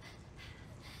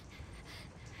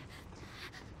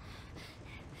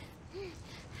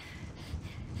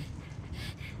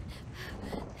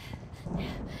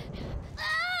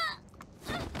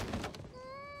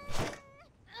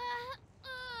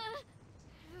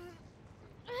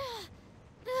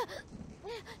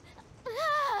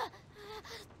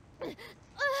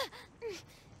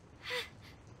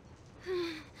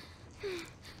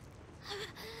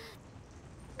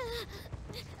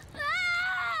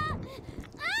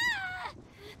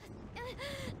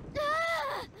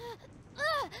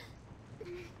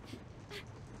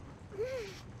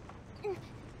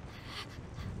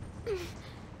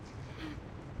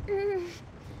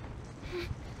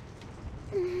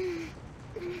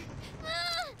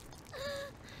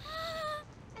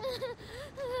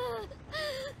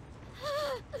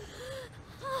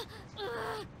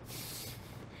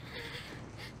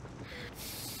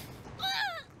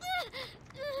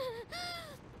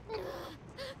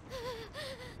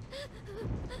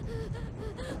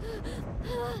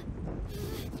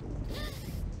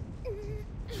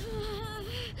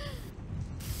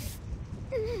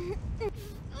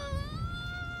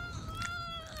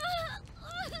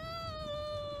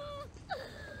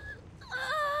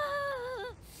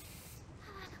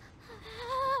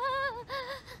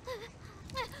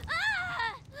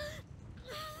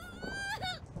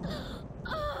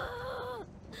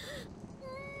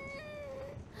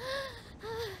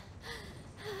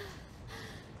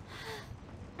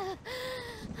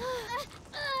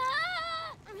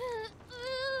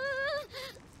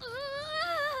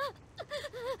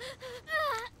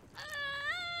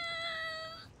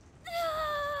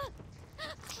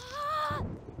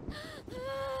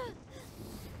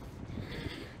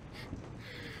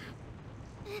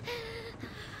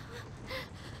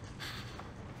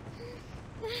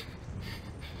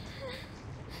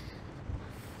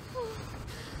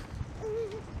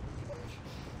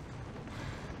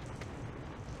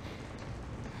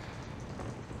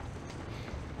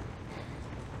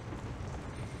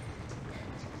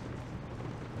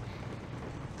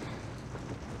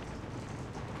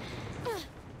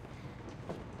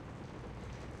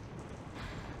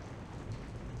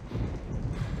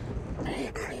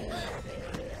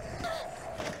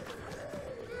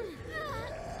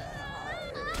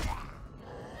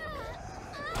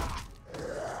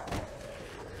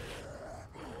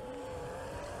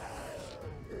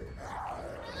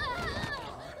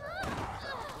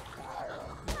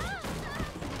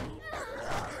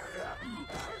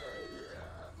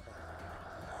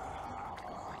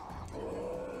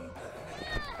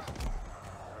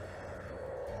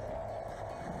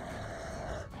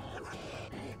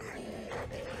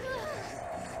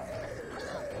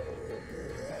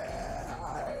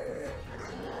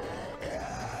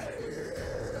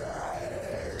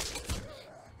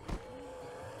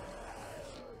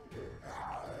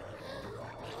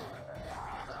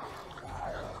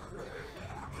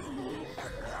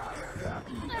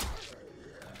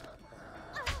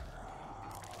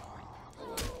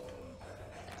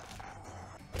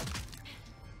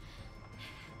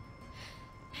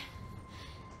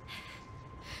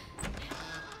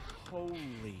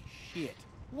 Holy shit.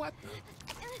 What the?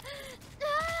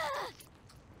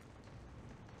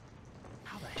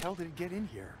 How the hell did it get in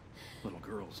here? Little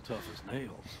girl's tough as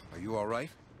nails. Are you all right?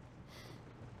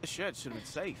 The shed should have been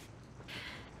safe.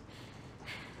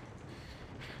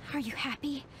 Are you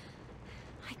happy?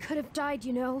 I could have died,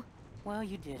 you know. Well,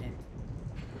 you didn't.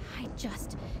 I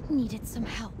just needed some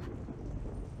help.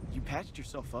 You patched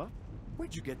yourself up?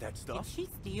 Where'd you get that Did stuff? she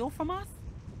steal from us?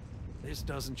 This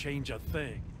doesn't change a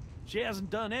thing. She hasn't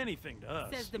done anything to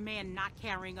us. Says the man not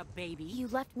carrying a baby. You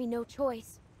left me no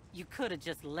choice. You could have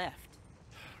just left.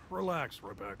 Relax,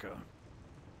 Rebecca.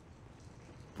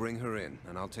 Bring her in,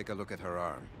 and I'll take a look at her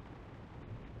arm.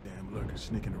 Damn lurkers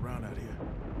sneaking around out here.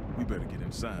 We better get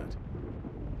inside.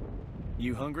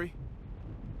 You hungry?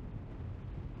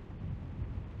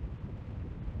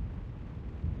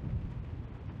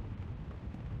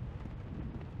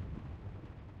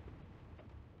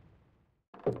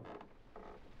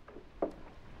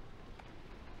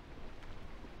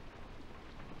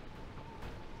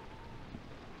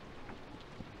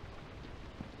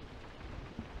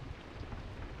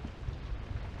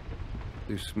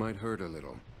 This might hurt a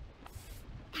little.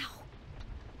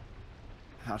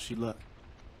 How's she look?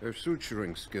 Her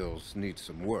suturing skills need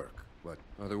some work, but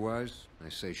otherwise, I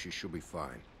say she should be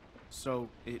fine. So,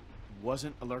 it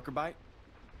wasn't a lurker bite?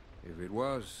 If it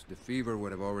was, the fever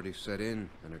would have already set in,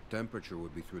 and her temperature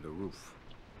would be through the roof.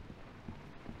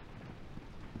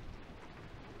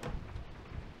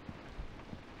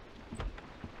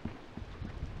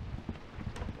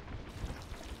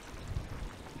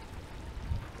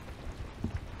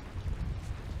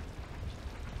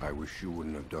 I wish you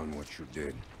wouldn't have done what you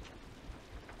did.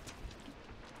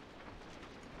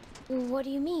 What do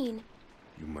you mean?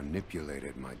 You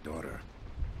manipulated my daughter.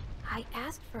 I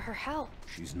asked for her help.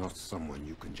 She's not someone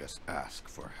you can just ask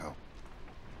for help.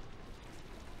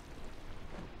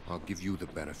 I'll give you the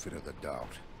benefit of the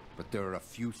doubt, but there are a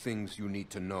few things you need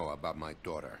to know about my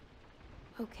daughter.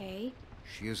 Okay.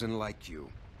 She isn't like you.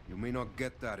 You may not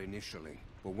get that initially,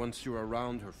 but once you're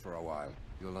around her for a while,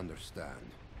 you'll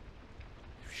understand.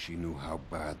 If she knew how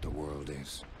bad the world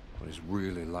is, what it's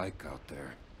really like out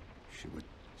there, she would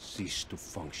cease to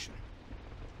function.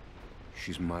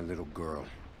 She's my little girl.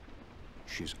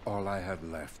 She's all I have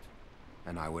left,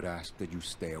 and I would ask that you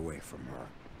stay away from her.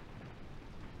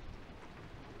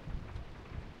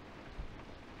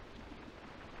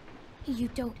 You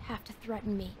don't have to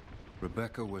threaten me.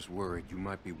 Rebecca was worried you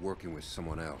might be working with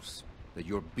someone else, that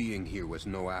your being here was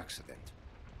no accident.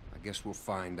 I guess we'll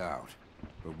find out.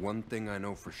 But one thing I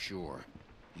know for sure,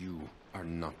 you are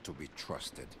not to be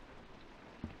trusted.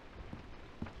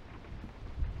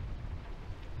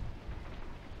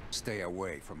 Stay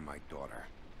away from my daughter.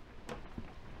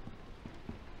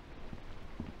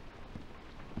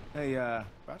 Hey,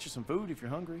 brought you some food if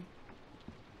you're hungry.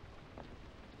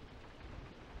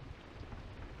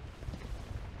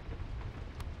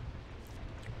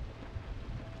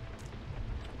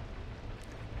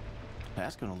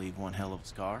 That's gonna leave one hell of a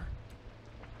scar.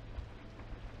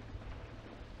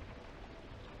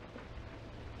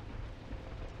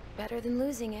 Better than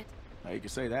losing it. Now, you can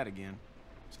say that again.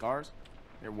 Scars?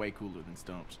 They're way cooler than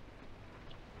stumps.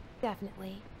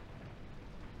 Definitely.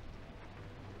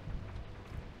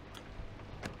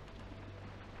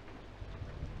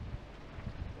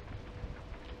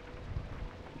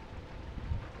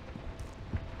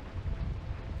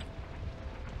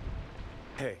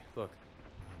 Hey, look.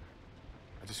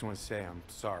 I just want to say I'm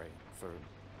sorry for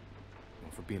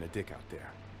being a dick out there.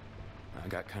 I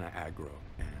got kind of aggro,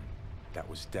 and that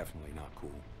was definitely not cool.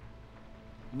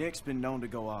 Nick's been known to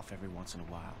go off every once in a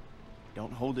while.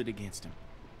 Don't hold it against him.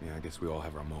 Yeah, I guess we all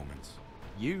have our moments.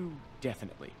 You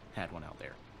definitely had one out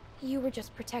there. You were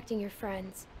just protecting your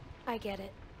friends. I get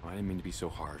it. I didn't mean to be so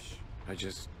harsh. I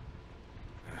just...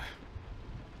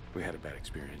 we had a bad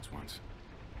experience once.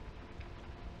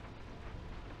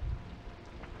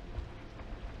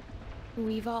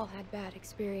 We've all had bad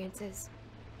experiences.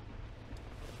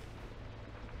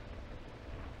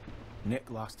 Nick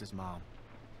lost his mom.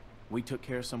 We took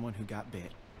care of someone who got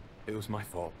bit. It was my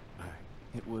fault.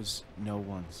 It was no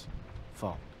one's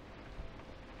fault.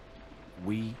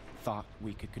 We thought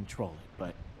we could control it,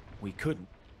 but we couldn't.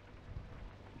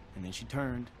 And then she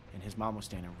turned, and his mom was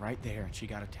standing right there, and she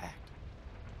got attacked.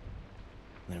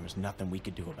 And there was nothing we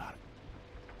could do about it.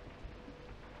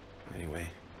 Anyway,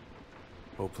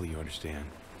 hopefully you understand.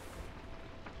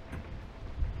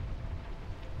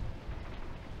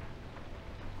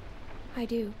 I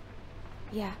do.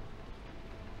 Yeah.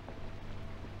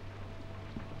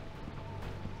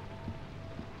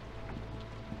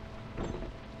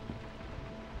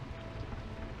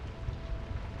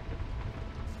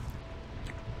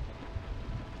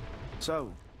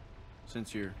 So,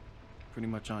 since you're pretty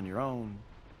much on your own,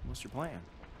 what's your plan?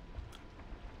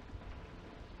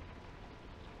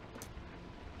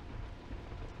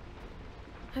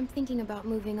 I'm thinking about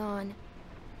moving on.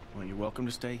 Well, you're welcome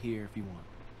to stay here if you want.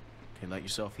 Okay, let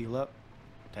yourself heal up.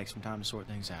 Take some time to sort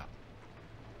things out.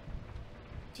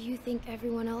 Do you think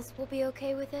everyone else will be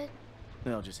okay with it?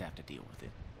 They'll just have to deal with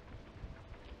it.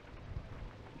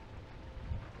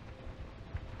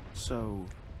 So,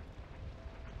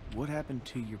 what happened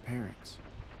to your parents?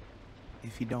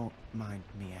 If you don't mind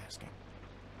me asking.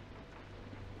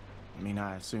 I mean,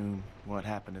 I assume what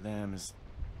happened to them is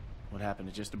what happened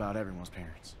to just about everyone's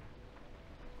parents.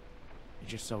 You're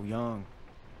just so young.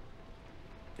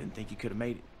 Didn't think you could have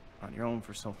made it on your own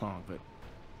for so long, but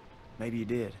maybe you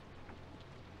did.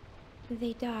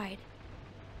 They died.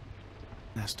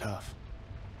 That's tough.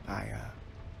 I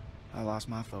lost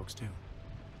my folks too.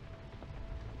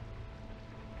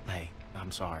 Hey,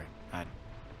 I'm sorry. I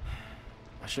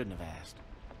shouldn't have asked.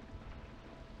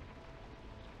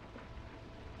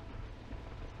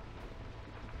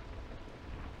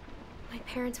 My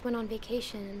parents went on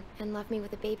vacation and left me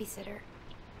with a babysitter.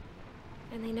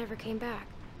 And they never came back.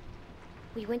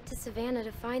 We went to Savannah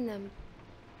to find them,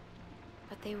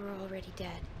 but they were already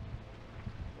dead.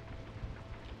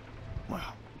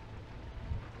 Wow.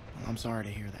 Well, I'm sorry to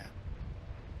hear that.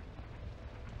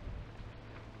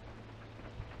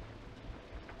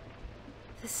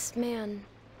 This man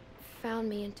found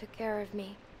me and took care of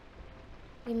me.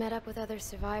 We met up with other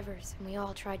survivors and we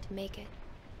all tried to make it.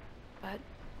 But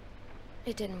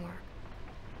it didn't work.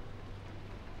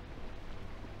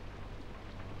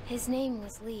 His name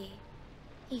was Lee.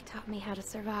 He taught me how to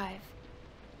survive.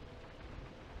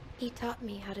 He taught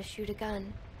me how to shoot a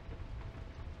gun.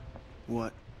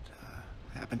 What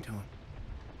happened to him?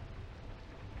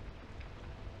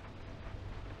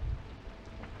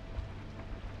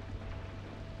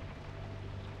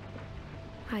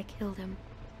 I killed him.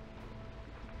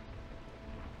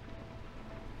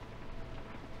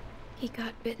 He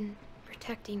got bitten,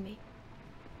 protecting me.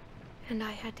 And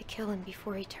I had to kill him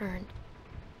before he turned.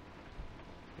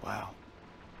 Wow.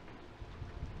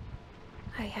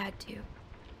 I had to.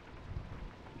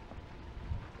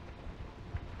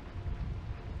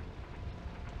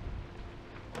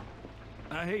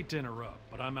 I hate to interrupt,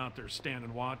 but I'm out there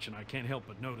standing watch and I can't help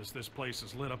but notice this place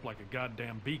is lit up like a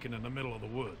goddamn beacon in the middle of the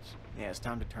woods. Yeah, it's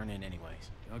time to turn in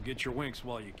anyways. Now get your winks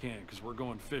while you can, because we're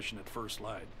going fishing at first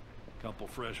light. Couple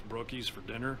fresh brookies for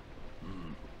dinner?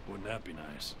 Wouldn't that be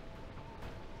nice?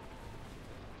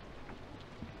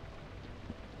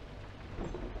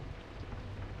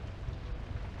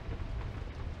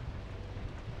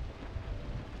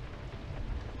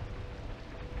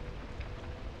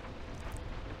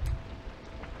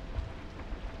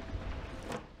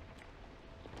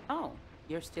 Oh,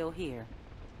 you're still here.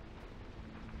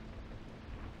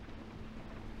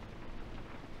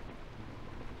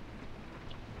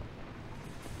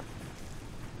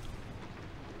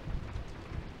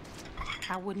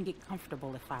 I wouldn't get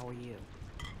comfortable if I were you.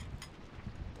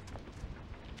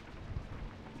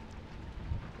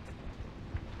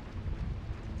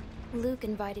 Luke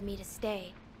invited me to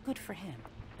stay. Good for him,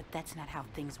 but that's not how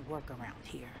things work around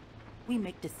here. We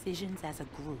make decisions as a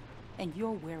group, and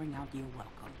you're wearing out your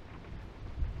welcome.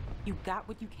 You got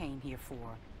what you came here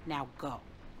for. Now go.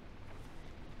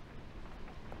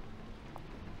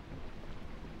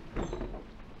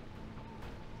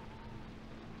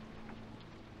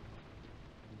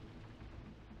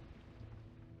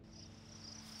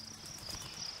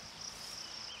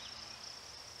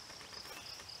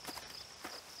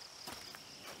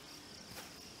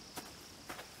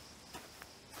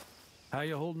 How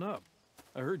you holding up?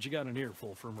 I heard you got an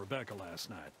earful from Rebecca last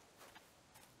night.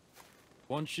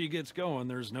 Once she gets going,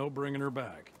 there's no bringing her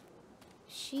back.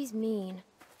 She's mean.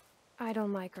 I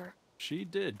don't like her. She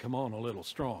did come on a little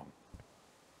strong.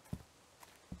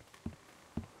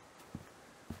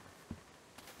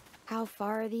 How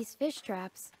far are these fish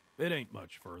traps? It ain't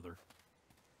much further.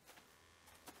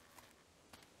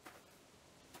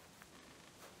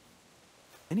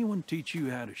 Anyone teach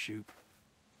you how to shoot?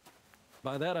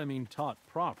 By that I mean taught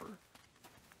proper.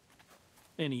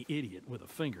 Any idiot with a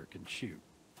finger can shoot.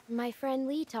 My friend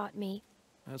Lee taught me.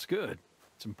 That's good.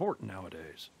 It's important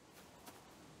nowadays.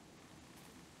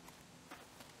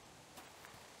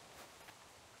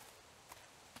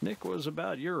 Nick was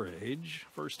about your age,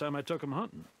 first time I took him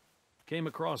hunting. Came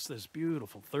across this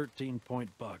beautiful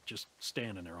 13-point buck just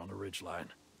standing there on the ridgeline.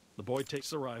 The boy takes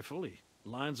the rifle, he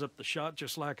lines up the shot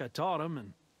just like I taught him,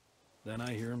 and then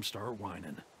I hear him start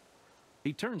whining.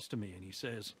 He turns to me and he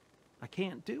says, "I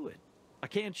can't do it. I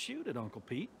can't shoot it, Uncle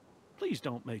Pete. Please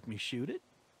don't make me shoot it."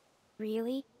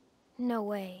 Really? No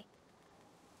way.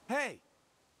 Hey!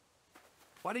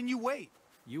 Why didn't you wait?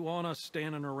 You want us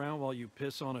standing around while you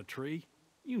piss on a tree?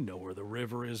 You know where the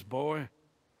river is, boy.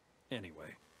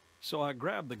 Anyway, so I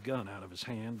grabbed the gun out of his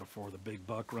hand before the big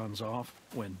buck runs off,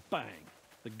 when bang,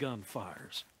 the gun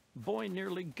fires. Boy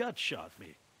nearly gut shot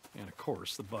me. And of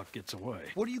course, the buck gets away.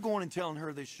 What are you going and telling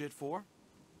her this shit for?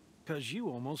 'Cause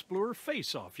you almost blew her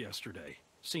face off yesterday.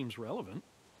 Seems relevant.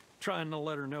 Trying to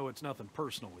let her know it's nothing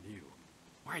personal with you.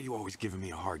 Why are you always giving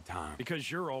me a hard time? Because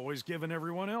you're always giving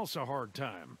everyone else a hard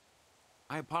time.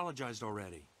 I apologized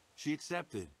already. She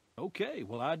accepted. Okay,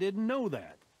 well, I didn't know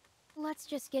that. Let's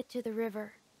just get to the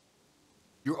river.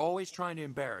 You're always trying to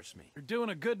embarrass me. You're doing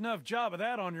a good enough job of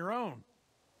that on your own.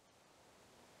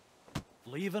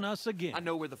 Leaving us again. I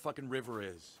know where the fucking river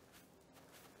is.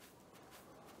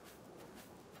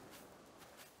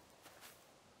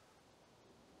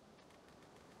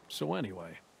 So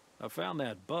anyway, I found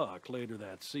that buck later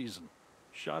that season.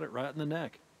 Shot it right in the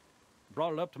neck.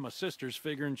 Brought it up to my sister's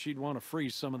figuring she'd want to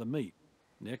freeze some of the meat.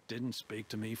 Nick didn't speak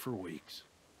to me for weeks.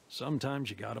 Sometimes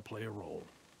you gotta play a role,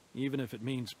 even if it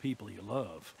means people you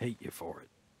love hate you for it.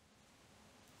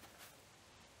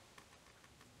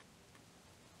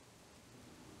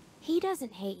 He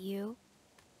doesn't hate you.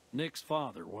 Nick's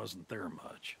father wasn't there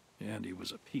much, and he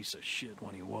was a piece of shit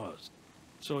when he was.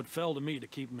 So it fell to me to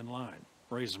keep him in line,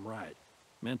 raise him right.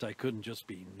 Meant I couldn't just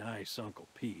be nice Uncle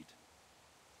Pete.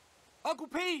 Uncle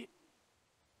Pete!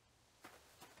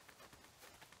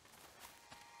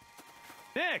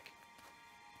 Nick!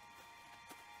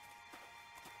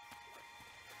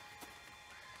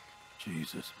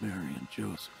 Jesus, Mary, and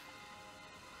Joseph.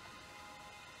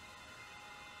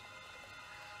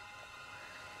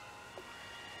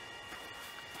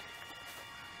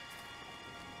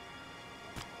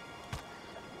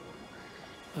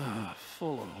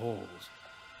 Full of holes.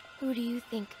 Who do you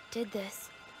think did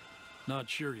this? Not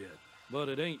sure yet, but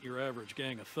it ain't your average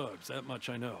gang of thugs, that much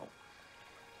I know.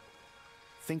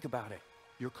 Think about it.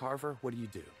 You're Carver, what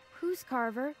do? Who's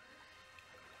Carver?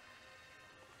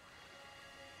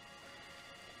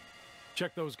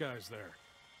 Check those guys there.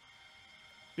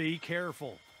 Be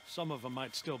careful. Some of them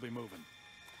might still be moving.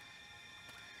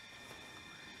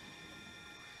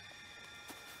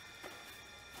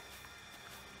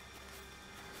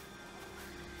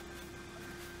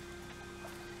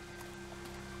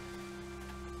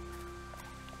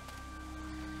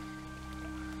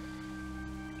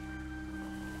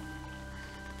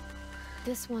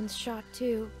 This one's shot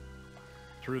too.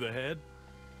 Through the head?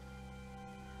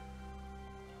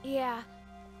 Yeah.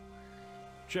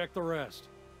 Check the rest.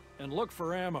 And look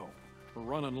for ammo. We're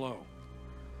running low.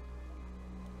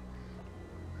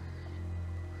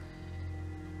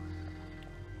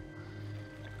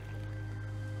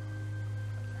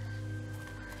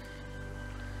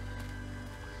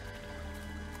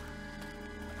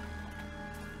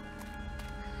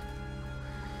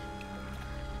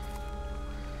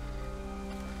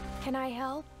 Can I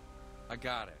help? I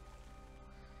got it.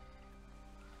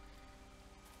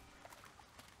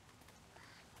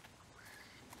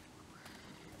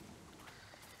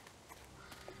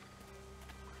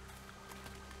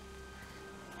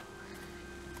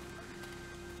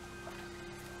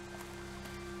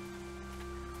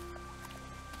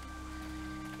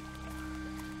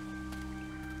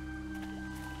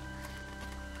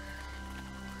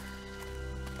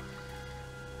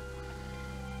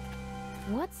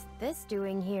 What's this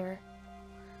doing here?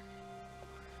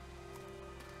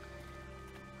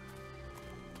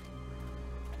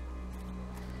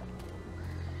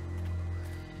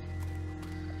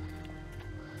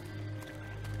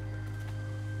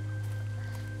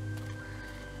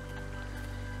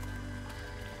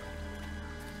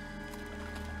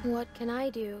 What can I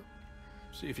do?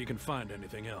 See if you can find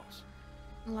anything else.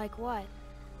 Like what?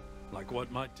 Like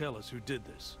what might tell us who did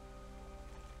this.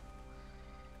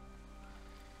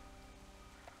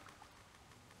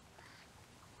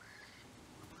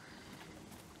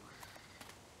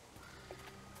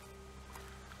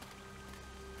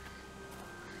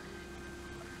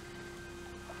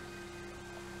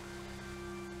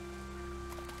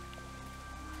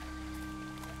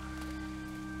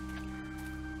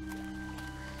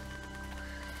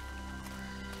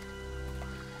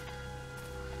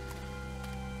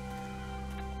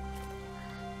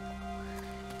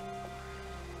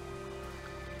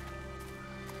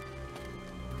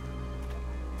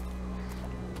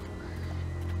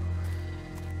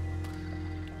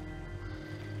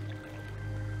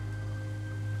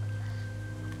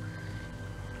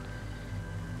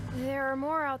 There are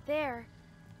more out there.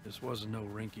 This wasn't no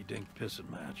rinky-dink pissing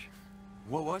match.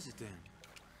 What was it then?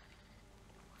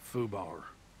 Foobar.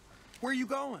 Where are you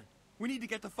going? We need to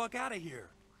get the fuck out of here.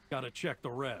 Gotta check the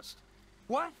rest.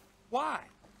 What? Why?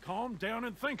 Calm down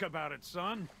and think about it,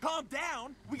 son. Calm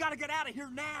down? We gotta get out of here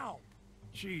now!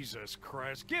 Jesus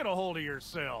Christ, get a hold of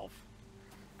yourself.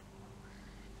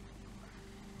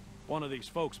 One of these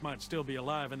folks might still be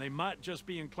alive, and they might just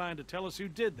be inclined to tell us who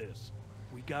did this.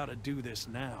 We gotta do this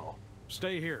now.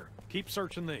 Stay here. Keep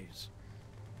searching these.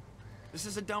 This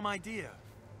is a dumb idea.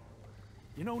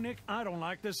 You know, Nick, I don't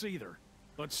like this either.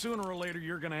 But sooner or later,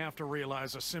 you're gonna have to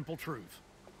realize a simple truth.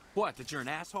 What, that you're an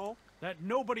asshole? That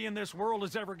nobody in this world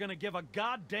is ever gonna give a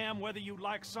goddamn whether you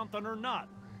like something or not.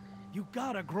 You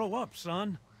gotta grow up,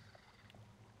 son.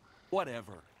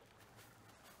 Whatever.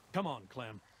 Come on,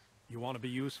 Clem. You want to be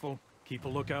useful? Keep a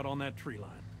lookout on that tree line.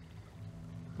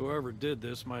 Whoever did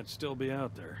this might still be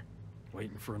out there,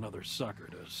 waiting for another sucker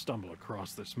to stumble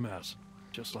across this mess,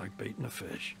 just like baiting a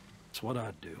fish. It's what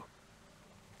I'd do.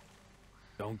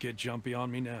 Don't get jumpy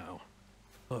on me now.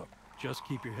 Look, just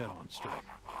keep your head on straight.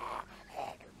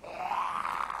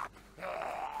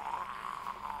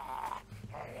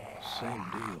 Same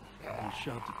deal. Been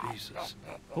shot to pieces.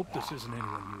 Hope this isn't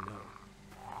anyone you know.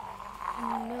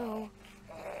 No.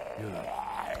 Good.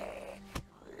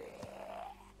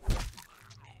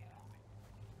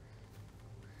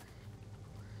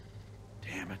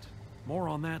 Damn it. More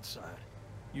on that side.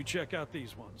 You check out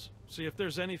these ones. See if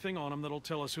there's anything on them that'll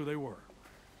tell us who they were.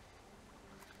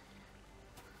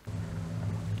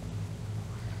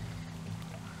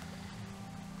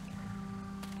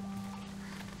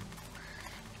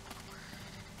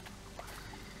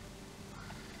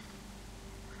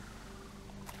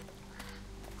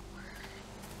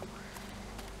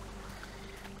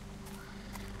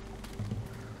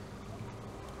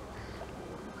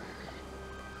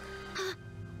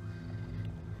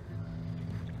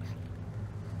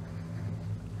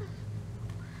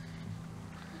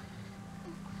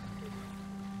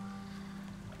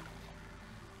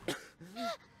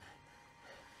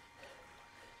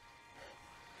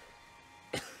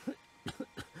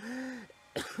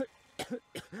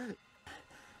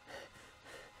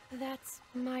 That's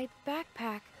my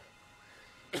backpack.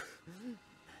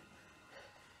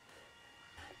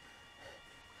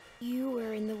 You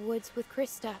were in the woods with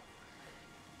Krista.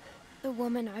 The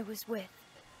woman I was with.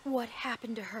 What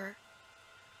happened to her?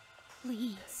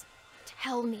 Please,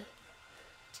 tell me.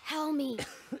 Tell me.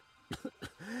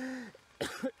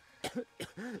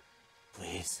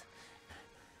 Please.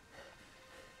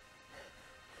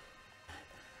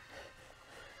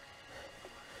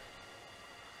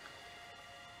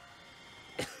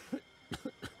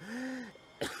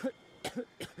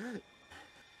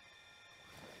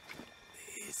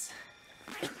 Please.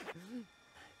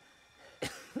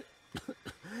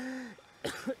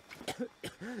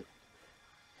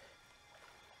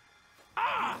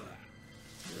 Ah!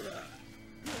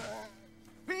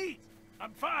 Pete!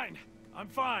 I'm fine. I'm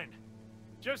fine.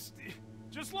 Just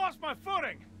lost my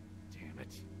footing. Damn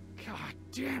it. God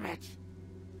damn it.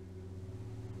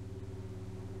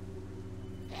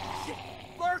 Shit.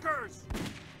 Lurkers!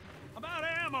 I'm out of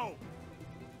ammo.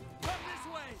 Come this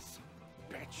way!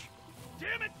 Bitch.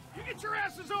 Damn it! You get your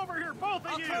asses over here, both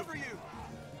of you! I'll cover you!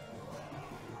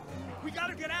 We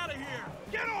gotta get out of here!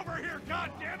 Get over here,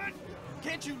 goddammit!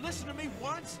 Can't you listen to me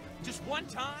once? Just one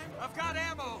time? I've got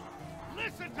ammo!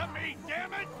 Listen to me,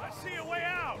 damn it! I see a way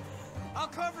out! I'll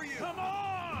cover you! Come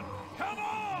on! Come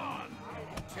on!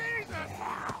 Jesus!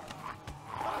 Ah!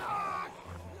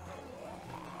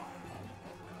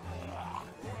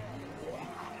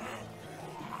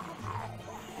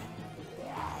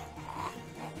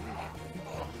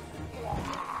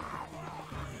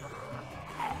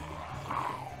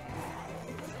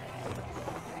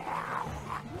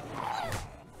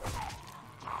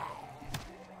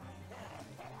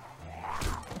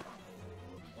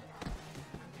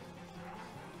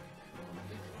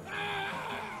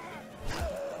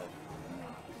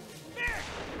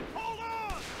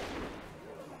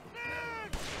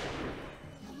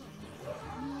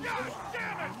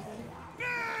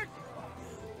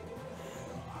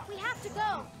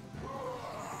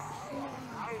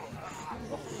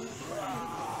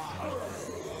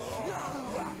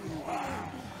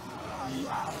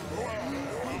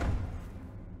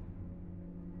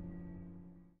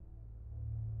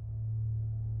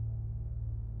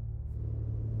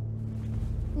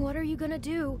 What are you gonna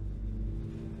do?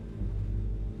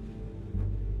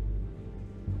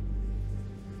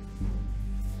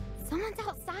 Someone's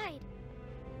outside.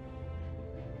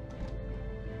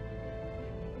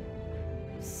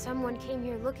 Someone came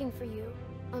here looking for you.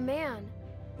 A man.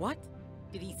 What?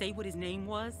 Did he say what his name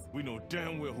was? We know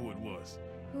damn well who it was.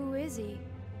 Who is he?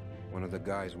 One of the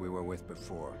guys we were with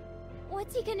before.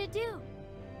 What's he gonna do?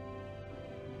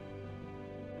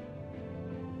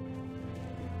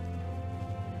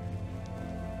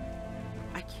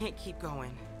 I can't keep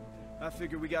going. I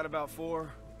figure we got about 4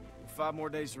 or 5 more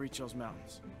days to reach those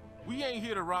mountains. We ain't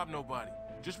here to rob nobody.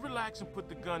 Just relax and put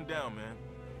the gun down, man.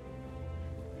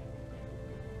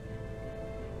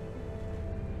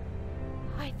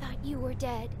 I thought you were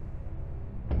dead.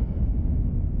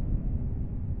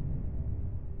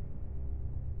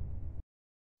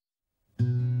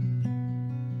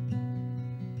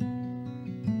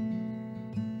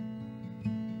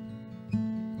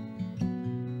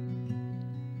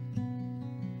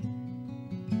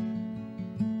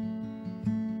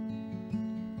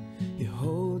 You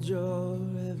hold your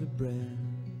every breath.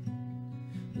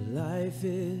 Life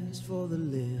is for the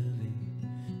living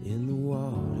in the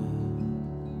water.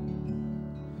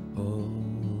 Oh,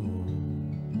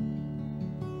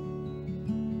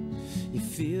 you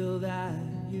feel that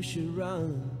you should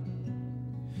run,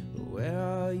 but where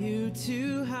are you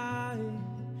to hide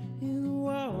in the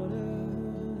water?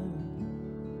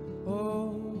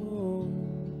 Oh,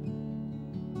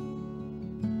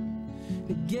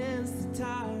 against the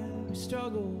tide we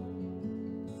struggle,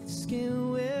 the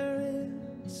skin we're in,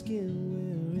 the skin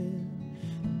we're in.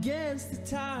 Against the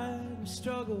tide we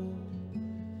struggle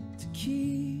to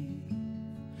keep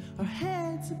our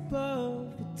heads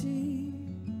above the deep,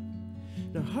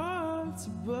 and our hearts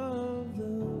above the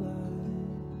light,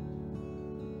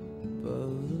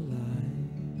 above the light.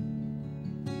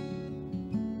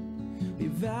 We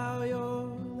vow your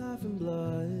life and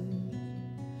blood.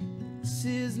 This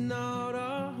is not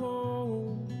our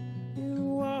home in the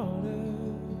water.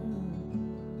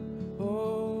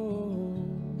 Oh,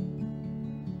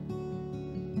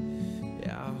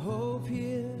 yeah, our hope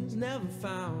here's never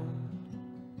found.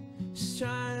 Just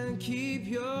try and keep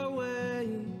your way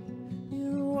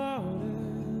in the water.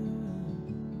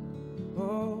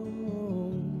 Oh,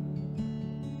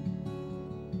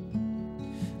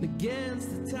 and against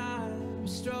the tide we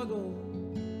struggle,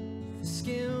 the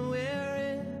skin we're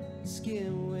in, the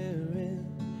skin we're in.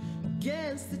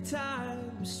 Against the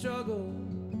tide we struggle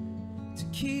to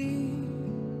keep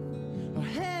our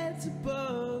heads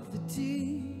above the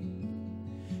deep,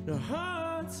 and our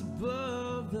hearts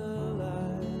above the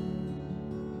light,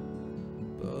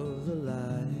 above the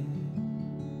light.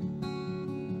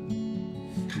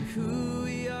 And who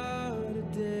we are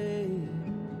today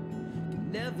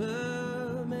can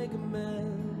never make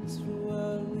amends for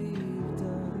what we've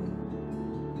done.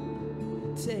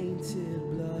 Tainted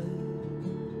blood,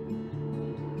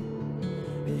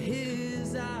 and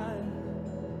his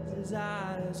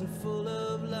eyes are full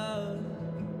of love.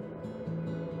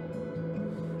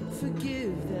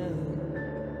 Forgive them,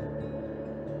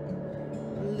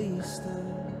 release them.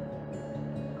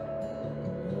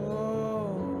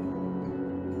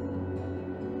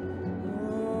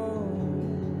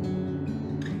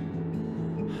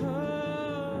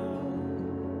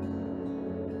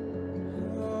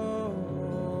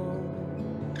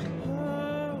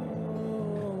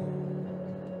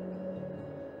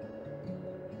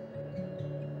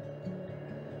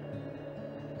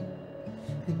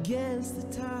 Against the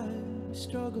tide we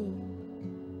struggle,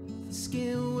 the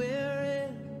skin we're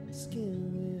in, the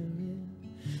skin we're in.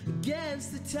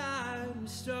 Against the tide we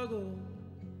struggle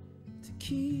to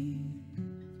keep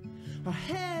our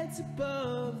heads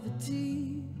above the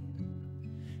deep,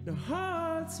 and our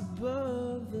hearts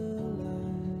above the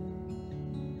light,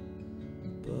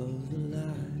 above the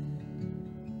light.